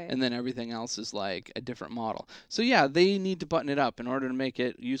Prime, and then everything else is like a different model. So yeah, they need to button it up in order to make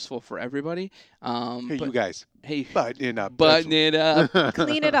it useful for everybody. Hey, you guys. Hey, button it up. Button it up.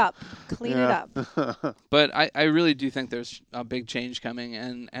 Clean it up. Clean it up. But I really do think there's a big change coming,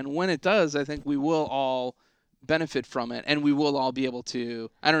 and when it does, I think we will all benefit from it, and we will all be able to.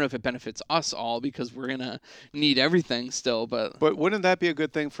 I don't know if it benefits us all because we're gonna need everything still, but wouldn't that be a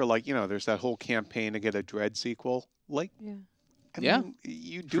good thing for there's that whole campaign to get a Dredd sequel? I mean,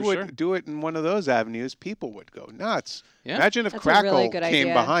 you do it in one of those avenues, people would go nuts. Yeah. Imagine if That's Crackle a really good came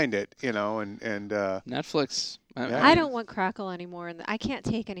idea. behind it, and Netflix. I don't want Crackle anymore, and I can't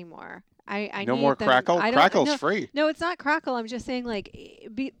take anymore. I no need more them. Crackle. Crackle's free. No, it's not Crackle. I'm just saying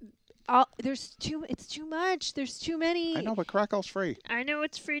it's too much. There's too many. I know, but Crackle's free. I know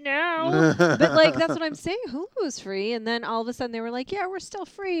it's free now. But that's what I'm saying. Hulu's free, and then all of a sudden they were like, yeah, we're still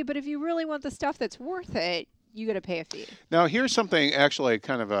free, but if you really want the stuff that's worth it, you got to pay a fee. Now, here's something actually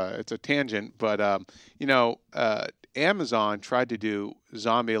kind of it's a tangent, but Amazon tried to do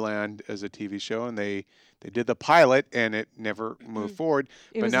Zombieland as a TV show, and they did the pilot, and it never moved forward.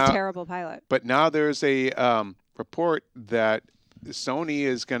 It was a terrible pilot. But now there's a report that Sony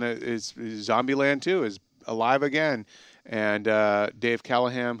is Zombieland 2 is alive again, and Dave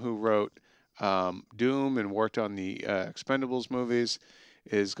Callahan, who wrote Doom and worked on the Expendables movies,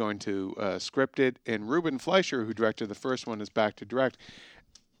 is going to script it, and Ruben Fleischer, who directed the first one, is back to direct.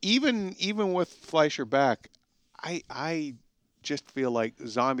 Even with Fleischer back, I just feel like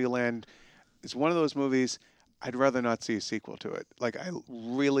Zombieland is one of those movies I'd rather not see a sequel to it. Like, I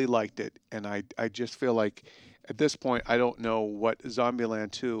really liked it, and I just feel like at this point I don't know what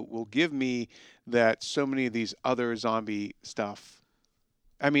Zombieland 2 will give me that so many of these other zombie stuff.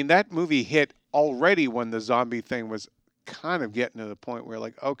 I mean, that movie hit already when the zombie thing was kind of getting to the point where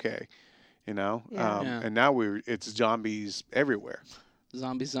and now it's zombies everywhere.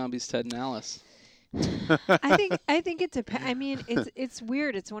 Zombies, Ted and Alice. I think it depends. I mean, it's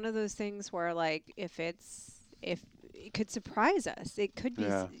weird. It's one of those things where if it could surprise us. It could be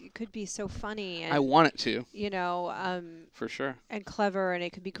Yeah. it could be so funny and I want it to, for sure. and clever, and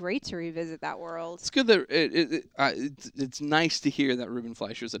it could be great to revisit that world. It's good that it's nice to hear that Ruben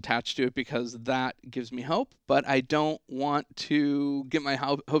Fleischer's attached to it because that gives me hope. But I don't want to get my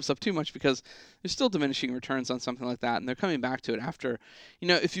hopes up too much because there's still diminishing returns on something like that, and they're coming back to it after.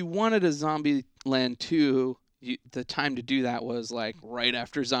 If you wanted a Zombieland 2. The time to do that was like right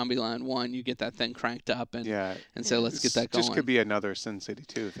after Zombieland 1. You get that thing cranked up and say, let's get that going. Just could be another Sin City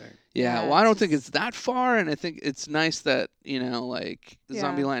 2 thing. Yeah, well, I don't think it's that far, and I think it's nice that,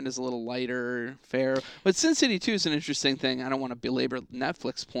 Zombieland is a little lighter fare. But Sin City 2 is an interesting thing. I don't want to belabor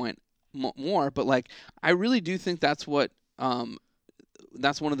Netflix point more, but, I really do think that's what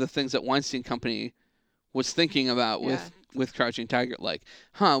that's one of the things that Weinstein Company was thinking about with Crouching Tiger.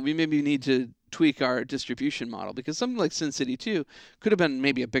 We maybe need to tweak our distribution model because something like Sin City 2 could have been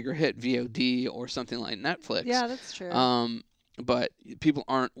maybe a bigger hit VOD or something like Netflix. Yeah, that's true. But people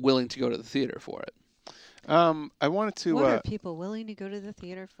aren't willing to go to the theater for it. I wanted to. What are people willing to go to the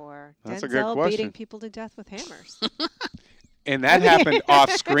theater for? That's Denzel a good question. beating people to death with hammers. And that happened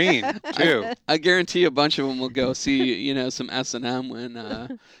off screen too. I guarantee a bunch of them will go see some S&M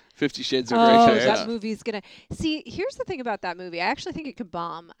when 50 Shades of Grey Oh, shows that up. movie's gonna see. Here's the thing about that movie. I actually think it could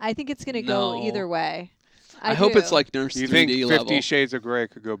bomb. I think it's gonna go either way. I hope it's like Nurse You 3D think 50 level. Shades of Grey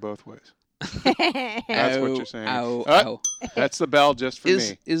could go both ways? That's what you're saying. Ow. That's the bell just for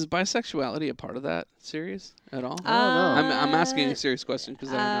me. Is bisexuality a part of that series at all? I don't know. I'm asking a serious question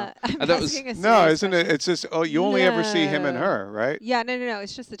because I don't know. I'm I thought it was- asking a No, serious isn't it? question. It's just you only ever see him and her, right? Yeah, no.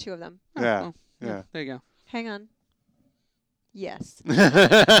 It's just the two of them. Yeah, well, yeah. There you go. Hang on. Yes. Checking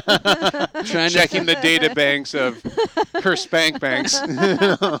the data banks of her spank banks. It's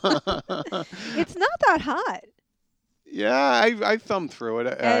not that hot. Yeah, I thumbed through it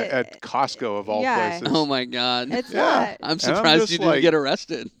at Costco of all places. Oh my God. It's Yeah. not. I'm just surprised you didn't like- get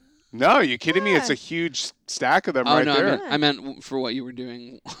arrested. No, are you kidding me? It's a Yeah. huge stack of them Oh right no, there. I meant for what you were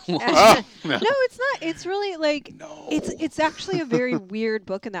doing. Oh, no. No, it's not. It's really like No. it's actually a very weird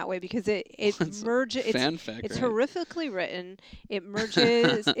book in that way because it It's merges. fanfic, It's right? horrifically written. It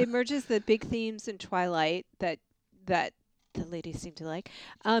merges the big themes in Twilight that the ladies seem to like,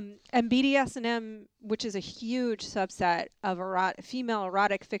 and BDSM, which is a huge subset of female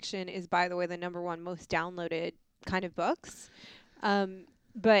erotic fiction, is by the way the #1 most downloaded kind of books.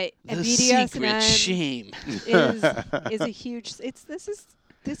 But The BDSM secret shame. is a huge. This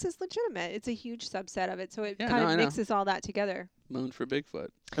is legitimate. It's a huge subset of it, so it Yeah, kind no, I of know. mixes all that together. Moan for Bigfoot.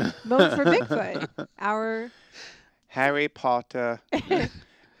 Moan for Bigfoot. Our Harry Potter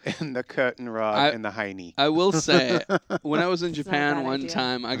and the curtain rod and the hiney. I will say, when I was in It's not a Japan bad one idea.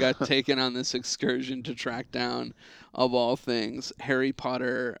 time, I got taken on this excursion to track down, of all things, Harry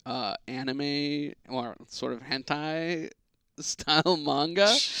Potter anime or sort of hentai style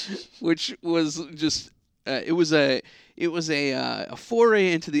manga, which was just it was a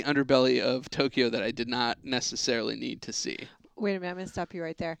foray into the underbelly of Tokyo that I did not necessarily need to see. wait a minute, I'm gonna stop you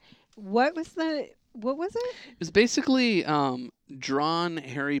right there. What was it? It was basically drawn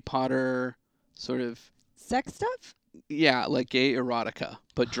Harry Potter sort of Sex stuff? like gay erotica,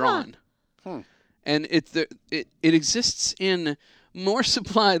 but drawn. Hmm. And it exists in more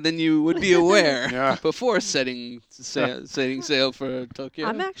supply than you would be aware Yeah. before setting sail for Tokyo.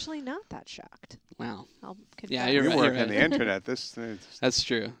 I'm actually not that shocked. Wow, I'll confess. Yeah, you're You right, work you're on the right. internet. that's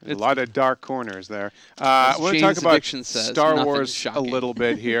true. There's a lot of dark corners there. As I want to Jane's talk about Addiction says, Star nothing's Wars a shocking. little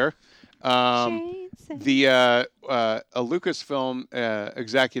bit here. Shane said- The a Lucasfilm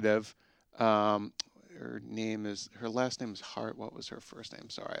executive, her last name is Hart. What was her first name?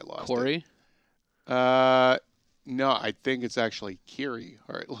 Sorry, I lost Corey, it. No, I think it's actually Kiri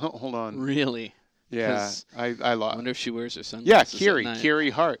Hart. Hold on. really? Yeah, 'Cause I I lost. wonder if she wears her sunglasses. Yeah, at night. Kiri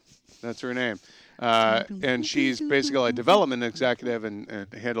Hart. That's her name. And she's basically a development executive and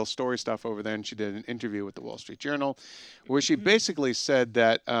handles story stuff over there. And she did an interview with the Wall Street Journal where she basically said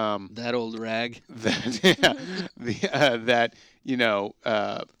that That old rag. that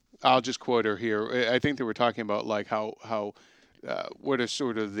I'll just quote her here. I think they were talking about like how what is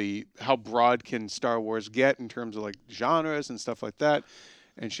sort of how broad can Star Wars get in terms of like genres and stuff like that.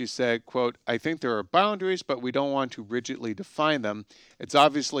 And she said, quote, "I think there are boundaries, but we don't want to rigidly define them. It's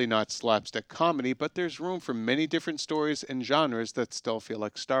obviously not slapstick comedy, but there's room for many different stories and genres that still feel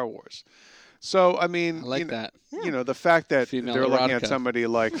like Star Wars." So, I mean, I like that. the fact that Female they're looking at erotica. somebody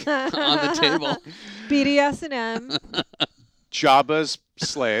like On the table. BDSM. Jabba's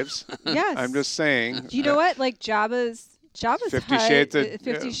slaves. Yes. I'm just saying. Do you know what? Like Jabba's 50 hut, Shades of-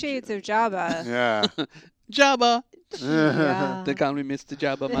 50 Shades of Jabba. Yeah. Jabba. Yeah. They call me Mr.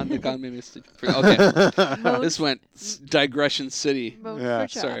 Jabberman. They call me Mr. Okay, Vote this went digression city. vote Yeah. for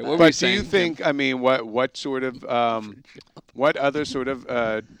Sorry, Jabba. what were you But do saying, you Tim? think? I mean, what sort of what other sort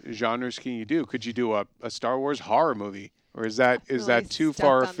of genres can you do? Could you do a Star Wars horror movie, or is that Really too stuck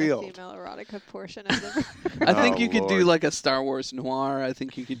far on afield? The female erotica portion of the. I think Oh, you could do Lord. like a Star Wars noir. I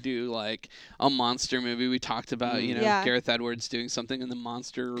think you could do like a monster movie. We talked about, Yeah. Gareth Edwards doing something in the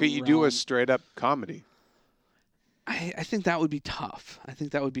monster Could you do a realm. straight up comedy? I think that would be tough. And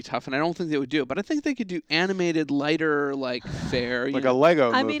I don't think they would do it. But I think they could do animated, lighter, like fair. Like a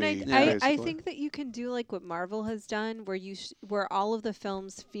Lego I movie? mean, Yeah. I basically. think that you can do like what Marvel has done, where where all of the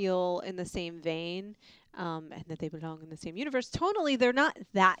films feel in the same vein, and that they belong in the same universe. Tonally, they're not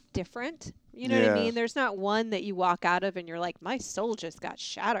that different. You know what I Yeah. mean? There's not one that you walk out of and you're like, my soul just got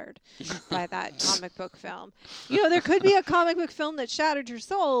shattered by that comic book film. There could be a comic book film that shattered your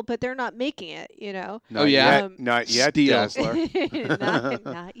soul, but they're not making it. Not Oh, yeah? yet, not yet, Steal. Dazzler.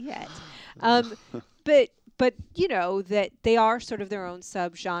 not yet. But that they are sort of their own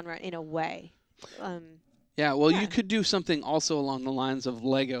subgenre in a way. Yeah, well, Yeah. you could do something also along the lines of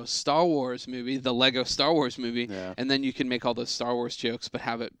Lego Star Wars movie, the Lego Star Wars movie, Yeah. and then you can make all those Star Wars jokes, but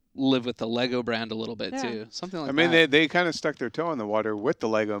have it live with the Lego brand a little bit Yeah. too. Something like I mean, that. they kind of stuck their toe in the water with the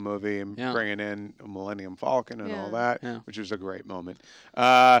Lego movie and Yeah. bringing in Millennium Falcon and all that, Yeah. which was a great moment.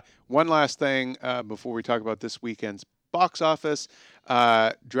 One last thing before we talk about this weekend's box office.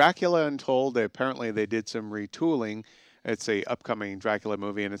 Dracula Untold, apparently they did some retooling. It's a upcoming Dracula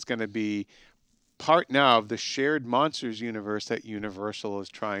movie, and it's going to be part now of the shared monsters universe that Universal is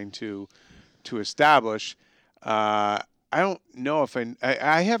trying to establish. I don't know if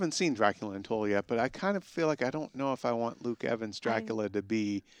I haven't seen Dracula Untold yet, but I kind of feel like I don't know if I want Luke Evans' Dracula to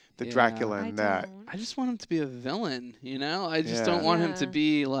be the Yeah. Dracula I in that. don't. I just want him to be a villain, I just Yeah. don't want him to Yeah.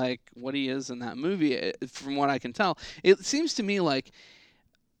 be like what he is in that movie, from what I can tell. It seems to me like,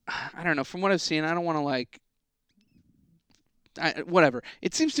 I don't know, from what I've seen, I don't want to whatever.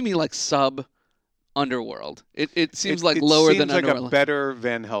 It seems to me like sub Underworld. It seems like lower seems than like Underworld. a better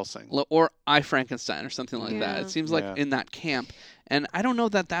Van Helsing. Or I Frankenstein or something like that. Yeah. It seems Yeah. like in that camp. And I don't know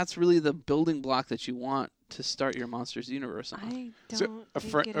that that's really the building block that you want to start your Monsters universe on. I don't So a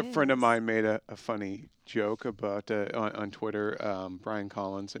think friend of is. mine made a funny joke about on Twitter, Brian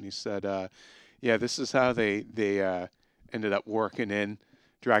Collins, and he said, "Yeah, this is how they ended up working in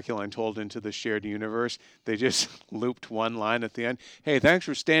Dracula Untold into the shared universe. They just looped one line at the end. Hey, thanks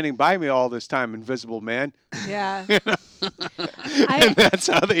for standing by me all this time, Invisible Man." Yeah. And that's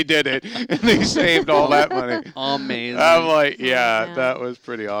how they did it, and they saved all that money. Amazing. I'm like, yeah, man. that was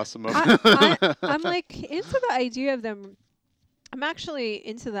pretty awesome of them. I'm like into the idea of them. I'm actually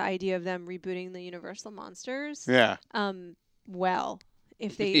into the idea of them rebooting the Universal monsters. Yeah. Well,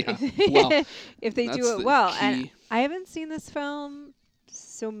 if they Yeah, well, if they that's do it the well, and key. I haven't seen this film,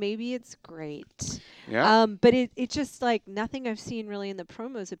 so maybe it's great. Yeah. But it just like nothing I've seen really in the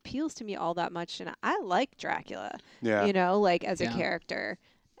promos appeals to me all that much, and I like Dracula. Yeah. Like as a Yeah. character.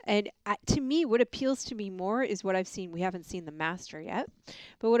 And to me, what appeals to me more is what I've seen. We haven't seen The Master yet,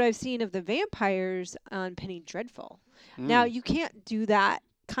 but what I've seen of the vampires on Penny Dreadful. Now, you can't do that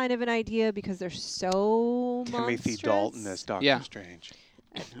kind of an idea because they're so Timothy monstrous. Dalton as Doctor Yeah. Strange.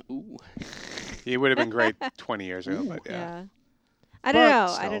 Ooh. He would have been great 20 years ago, but yeah. Yeah. I don't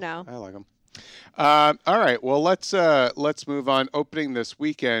know. I don't know. I like him. All right. Well, let's move on. Opening this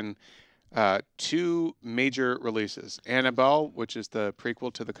weekend, two major releases. Annabelle, which is the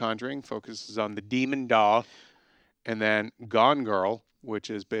prequel to The Conjuring, focuses on the demon doll, and then Gone Girl,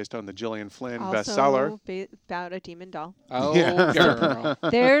 which is based on the Gillian Flynn bestseller. Also about a demon doll. Oh, Yeah. girl.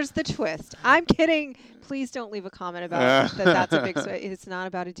 There's the twist. I'm kidding. Please don't leave a comment about that. That's a big. It's not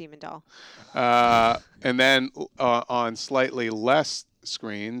about a demon doll. And then on slightly less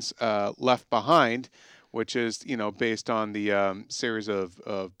screens, Left Behind, which is based on the series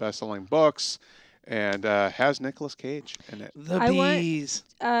of best-selling books, and has Nicolas Cage in it. The I want- bees.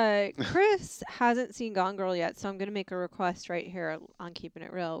 Chris hasn't seen Gone Girl yet, so I'm going to make a request right here on Keeping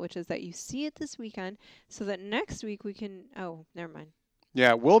It Real, which is that you see it this weekend, so that next week we can. Oh, never mind.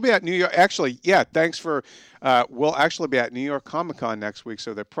 Yeah, we'll be at New York. Actually, yeah, thanks for. We'll actually be at New York Comic Con next week,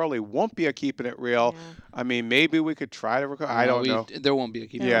 so there probably won't be a Keeping It Real. Yeah. I mean, maybe we could try to record. I don't know. There won't be a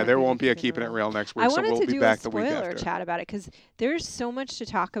keep. Yeah, there won't be a Keeping It Real next week, I so wanted we'll to be do back a the week spoiler after. chat about it because there's so much to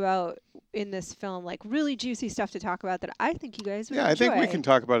talk about in this film, like really juicy stuff to talk about that I think you guys would Yeah, I think we enjoy. can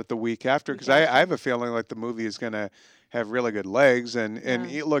talk about it the week after because Week after. I have a feeling like the movie is going to have really good legs. And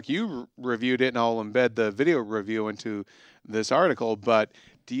Yeah. look, you reviewed it, and I'll embed the video review into this article. But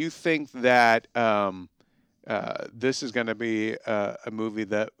do you think that this is going to be a movie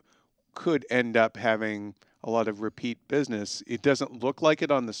that could end up having a lot of repeat business. It doesn't look like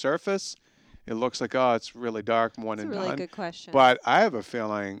it on the surface. It looks like, oh, it's really dark, one That's and a really done. good question. But I have a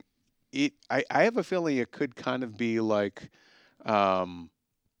feeling I have a feeling it could kind of be like, I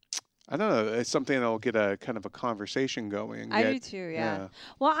don't know, it's something that'll get a kind of a conversation going. I do too, yeah.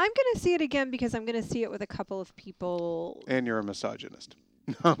 Well, I'm going to see it again because I'm going to see it with a couple of people. And you're a misogynist.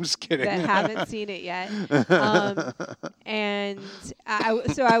 No, I'm just kidding. That haven't seen it yet. And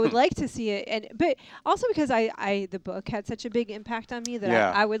so I would like to see it, but also because the book had such a big impact on me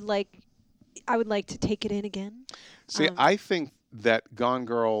that I would like to take it in again. See, I think that Gone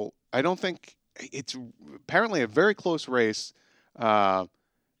Girl, I don't think it's apparently a very close race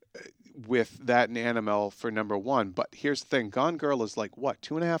with that and Annabelle for number one. But here's the thing. Gone Girl is like, what,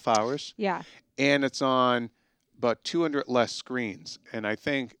 2.5 hours? Yeah. And it's on about 200 less screens. And I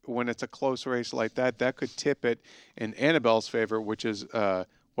think when it's a close race like that, that could tip it in Annabelle's favor, which is, was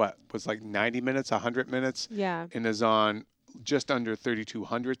like 90 minutes, 100 minutes? Yeah. And is on just under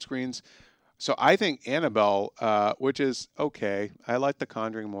 3,200 screens. So I think Annabelle, which is okay. I like The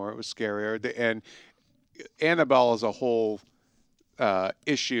Conjuring more. It was scarier. And Annabelle is a whole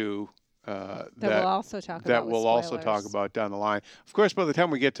issue that we'll also talk about down the line. Of course, by the time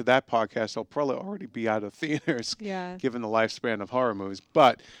we get to that podcast, they'll probably already be out of theaters, given the lifespan of horror movies.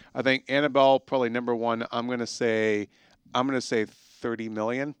 But I think Annabelle probably number one. I'm gonna say 30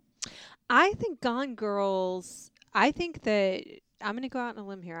 million. I think Gone Girls. I think that I'm gonna go out on a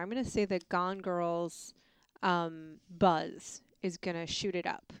limb here. I'm gonna say that Gone Girls buzz is gonna shoot it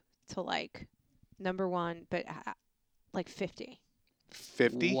up to like number one, but like 50.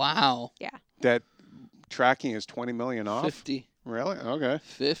 50? Wow. Yeah. That tracking is 20 million off? 50. Really? Okay.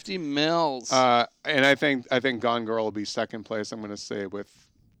 50 mils. And I think Gone Girl will be second place. I'm going to say with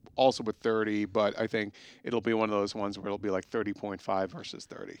 30, but I think it'll be one of those ones where it'll be like 30.5 versus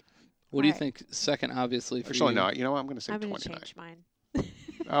 30. What do you think second, obviously, for Actually, you? not. You know what? I'm going to say 29. I'm going to change mine.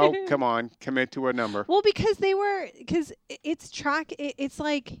 Oh, come on. Commit to a number. Well, because it's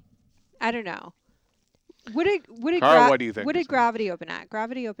like, I don't know. What did Carl, what do you think? What did Gravity open at?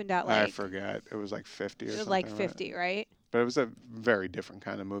 Gravity opened at like, I forget. It was like 50 or something. Like 50, right? But it was a very different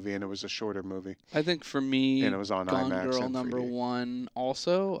kind of movie, and it was a shorter movie. I think for me, and it was on Gone IMAX Girl and number 3D. one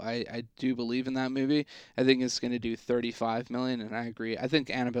also. I do believe in that movie. I think it's going to do 35 million, and I agree. I think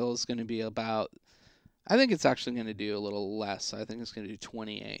Annabelle is going to be about... I think it's actually going to do a little less. I think it's going to do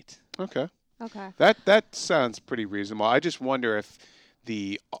 28. Okay. Okay. That sounds pretty reasonable. I just wonder if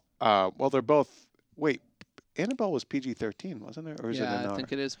the... they're both... Wait, Annabelle was PG-13, wasn't it? Or is it an R? I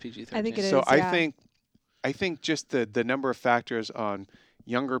think it is PG-13. I think it is, So I think just the number of factors on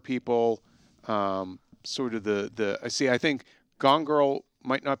younger people, sort of I think Gone Girl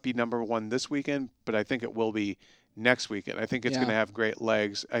might not be number one this weekend, but I think it will be next weekend. I think it's going to have great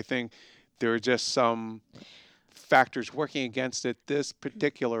legs. I think there are just some factors working against it this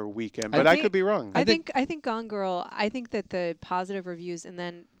particular weekend, but I could be wrong. I think Gone Girl, I think that the positive reviews and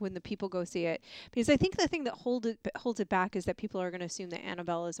then when the people go see it, because I think the thing that holds it back is that people are going to assume that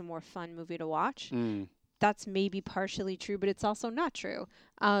Annabelle is a more fun movie to watch. That's maybe partially true, but it's also not true.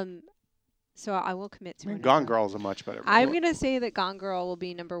 So I will commit to it. Gone Girl is a much better movie. I'm going to say that Gone Girl will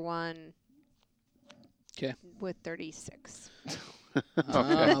be number one. Okay. With 36.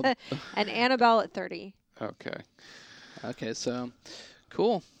 Okay. And Annabelle at 30. Okay, so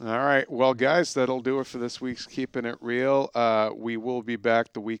cool. All right. Well, guys, that'll do it for this week's Keeping It Real. We will be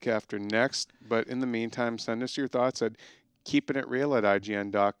back the week after next. But in the meantime, send us your thoughts at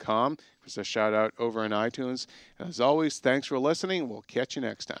keepingitreal@ign.com. Give us a shout out over on iTunes. And as always, thanks for listening. We'll catch you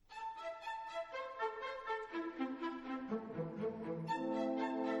next time.